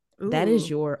take? That is Ooh.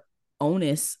 your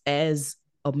onus as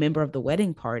a member of the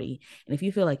wedding party. And if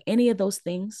you feel like any of those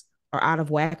things are out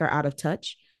of whack or out of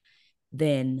touch,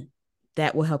 then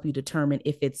that will help you determine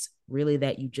if it's really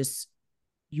that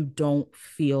you don't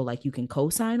feel like you can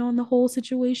co-sign on the whole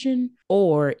situation,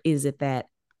 or is it that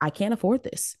I can't afford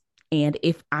this, and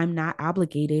if I'm not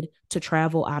obligated to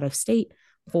travel out of state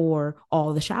for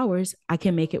all the showers, I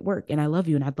can make it work, and I love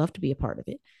you and I'd love to be a part of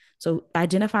it. So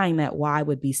identifying that why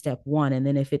would be step one, and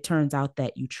then if it turns out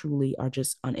that you truly are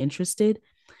just uninterested,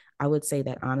 I would say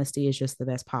that honesty is just the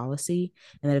best policy.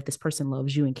 And that if this person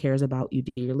loves you and cares about you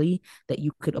dearly, that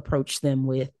you could approach them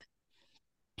with,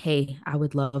 hey, I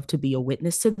would love to be a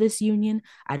witness to this union.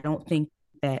 I don't think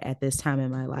that at this time in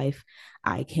my life,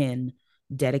 I can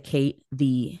dedicate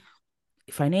the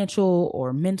financial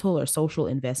or mental or social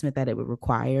investment that it would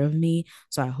require of me.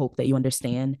 So I hope that you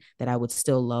understand that I would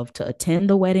still love to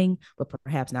attend the wedding, but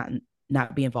perhaps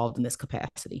not be involved in this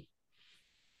capacity.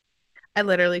 I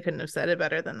literally couldn't have said it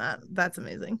better than that. That's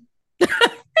amazing.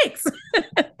 Thanks.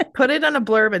 Put it on a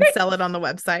blurb and sell it on the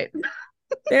website.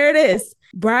 There it is.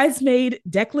 Bridesmaid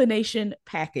declination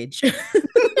package.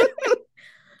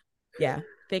 Yeah.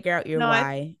 Figure out your No, I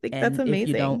why. think that's And if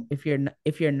you don't, amazing.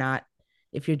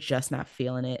 if you're just not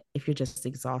feeling it, if you're just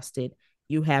exhausted,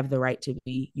 you have the right to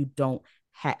be. You don't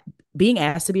have Being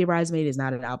asked to be a bridesmaid is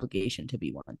not an obligation to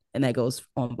be one. And that goes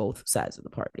on both sides of the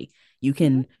party. You Mhm.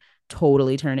 can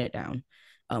totally turn it down.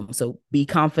 So be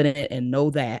confident and know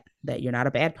that you're not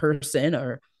a bad person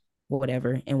or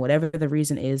whatever. And whatever the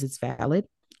reason is, it's valid.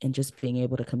 And just being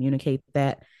able to communicate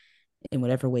that in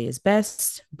whatever way is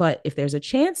best. But if there's a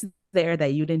chance there,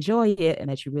 that you'd enjoy it and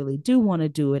that you really do want to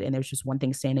do it, and there's just one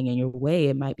thing standing in your way,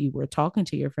 it might be worth talking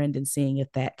to your friend and seeing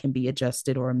if that can be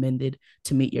adjusted or amended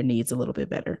to meet your needs a little bit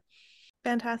better.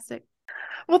 Fantastic.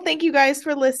 Well, thank you guys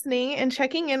for listening and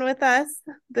checking in with us.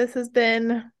 This has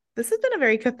been a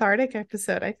very cathartic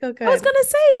episode. I feel I was good. gonna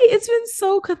say it's been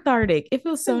so cathartic. It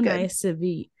feels so Good. nice to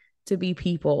be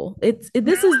people. This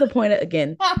is the point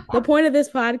again. The point of this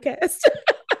podcast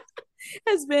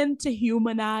has been to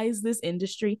humanize this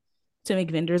industry, to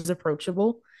make vendors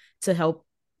approachable, to help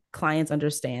clients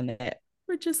understand that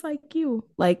we're just like you,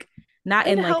 like not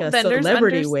And in like help a vendors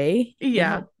celebrity way, and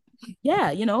yeah, help,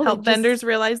 yeah, like help just vendors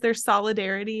realize their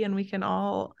solidarity, and we can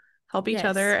all help each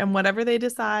other, yes, and whatever they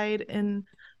decide in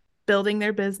building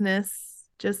their business,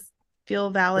 just feel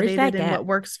bridge validated that in gap. what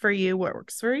works for you, what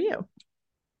works for you.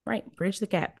 Right, bridge the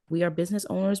gap. We are business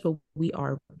owners, but we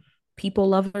are people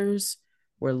lovers.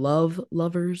 We're love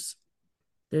lovers.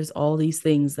 There's all these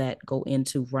things that go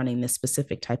into running this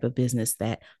specific type of business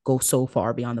that go so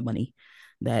far beyond the money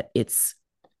that it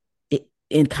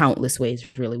in countless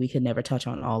ways. Really, we could never touch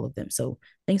on all of them. So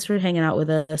thanks for hanging out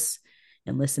with us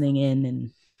and listening in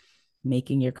and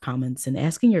making your comments and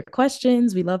asking your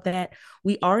questions. We love that.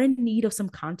 We are in need of some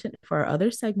content for our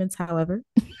other segments, however.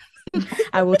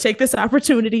 I will take this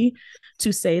opportunity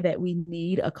to say that we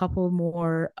need a couple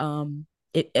more, a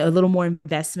little more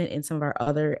investment in some of our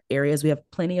other areas. We have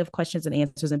plenty of questions and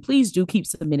answers, and please do keep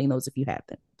submitting those if you have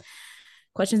them.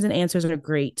 Questions and answers are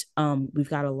great. We've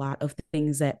got a lot of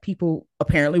things that people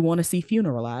apparently want to see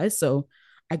funeralized, so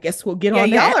I guess we'll get Yeah, on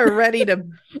y'all that. are ready to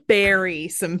bury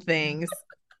some things.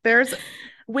 There's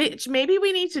which maybe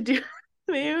we need to do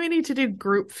maybe we need to do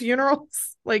group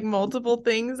funerals, like multiple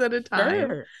things at a time,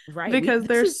 Sure, right. because This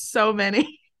there's is, so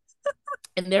many.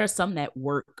 and there are some that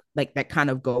work like that kind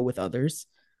of go with others.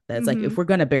 That's like, Mm-hmm. if we're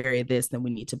gonna bury this, then we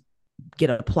need to get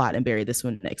a plot and bury this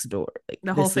one next door. Like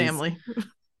The whole this is, family.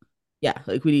 yeah,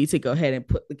 like we need to go ahead and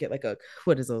get like a,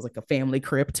 what is those, like a family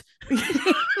crypt.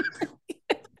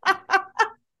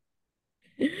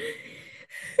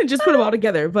 Just put them all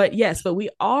together. But yes, but we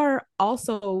are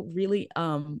also really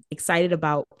excited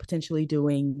about potentially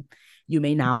doing You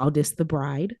May Now Diss the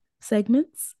Bride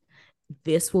segments.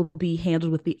 This will be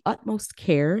handled with the utmost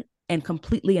care and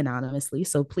completely anonymously.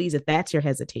 So please, if that's your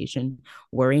hesitation,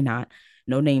 worry not.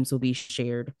 No names will be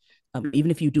shared.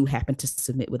 Even if you do happen to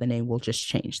submit with a name, we'll just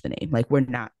change the name. Like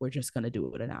we're just going to do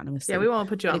it Yeah, we anonymously. won't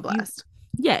put you But on if you, blast.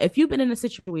 yeah, if you've been in a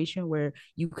situation where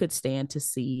you could stand to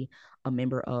see a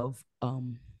member of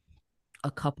a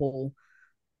couple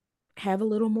have a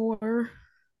little more,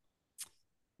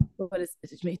 what is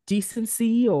it,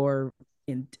 decency or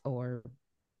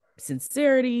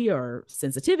sincerity or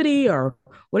sensitivity or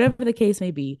whatever the case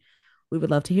may be, we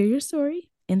would love to hear your story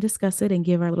and discuss it and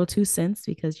give our little 2 cents,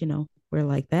 because we're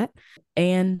like that.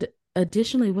 And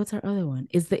additionally, what's our other one?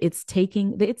 Is the it's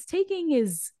taking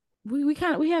is, we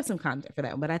have some content for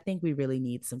that one, but I think we really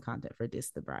need some content for Diss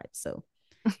the Bride. So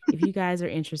if you guys are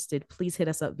interested, please hit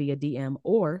us up via DM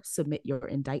or submit your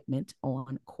indictment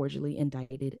on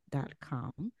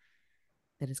cordiallyindicted.com.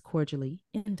 That is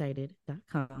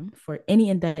cordiallyindicted.com for any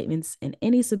indictments and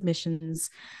any submissions,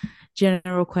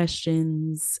 general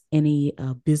questions, any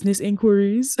business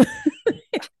inquiries.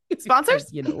 Sponsors?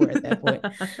 Because we're at that point.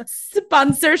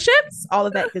 Sponsorships, all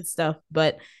of that good stuff.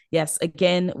 But yes,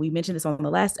 again, we mentioned this on the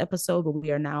last episode, but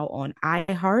we are now on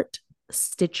iHeart,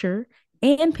 Stitcher,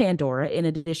 and Pandora, in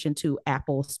addition to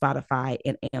Apple, Spotify,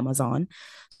 and Amazon.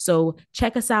 So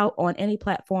check us out on any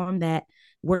platform that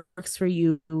works for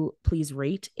you. Please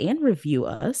rate and review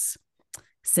us.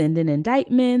 Send in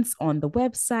indictments on the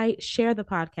website, share the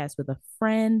podcast with a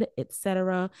friend,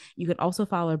 etc. You can also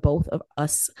follow both of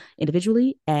us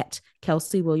individually at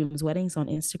Kelsey Williams Weddings on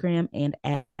Instagram and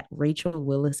at Rachel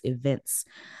Willis Events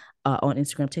on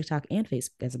Instagram, TikTok, and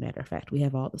Facebook. As a matter of fact, we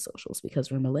have all the socials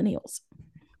because we're millennials.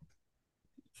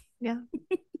 Yeah.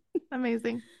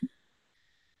 Amazing.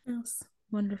 Yes.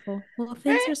 Wonderful. Well, thanks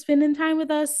Right. for spending time with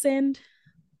us, and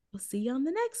we'll see you on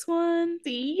the next one.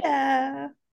 See ya.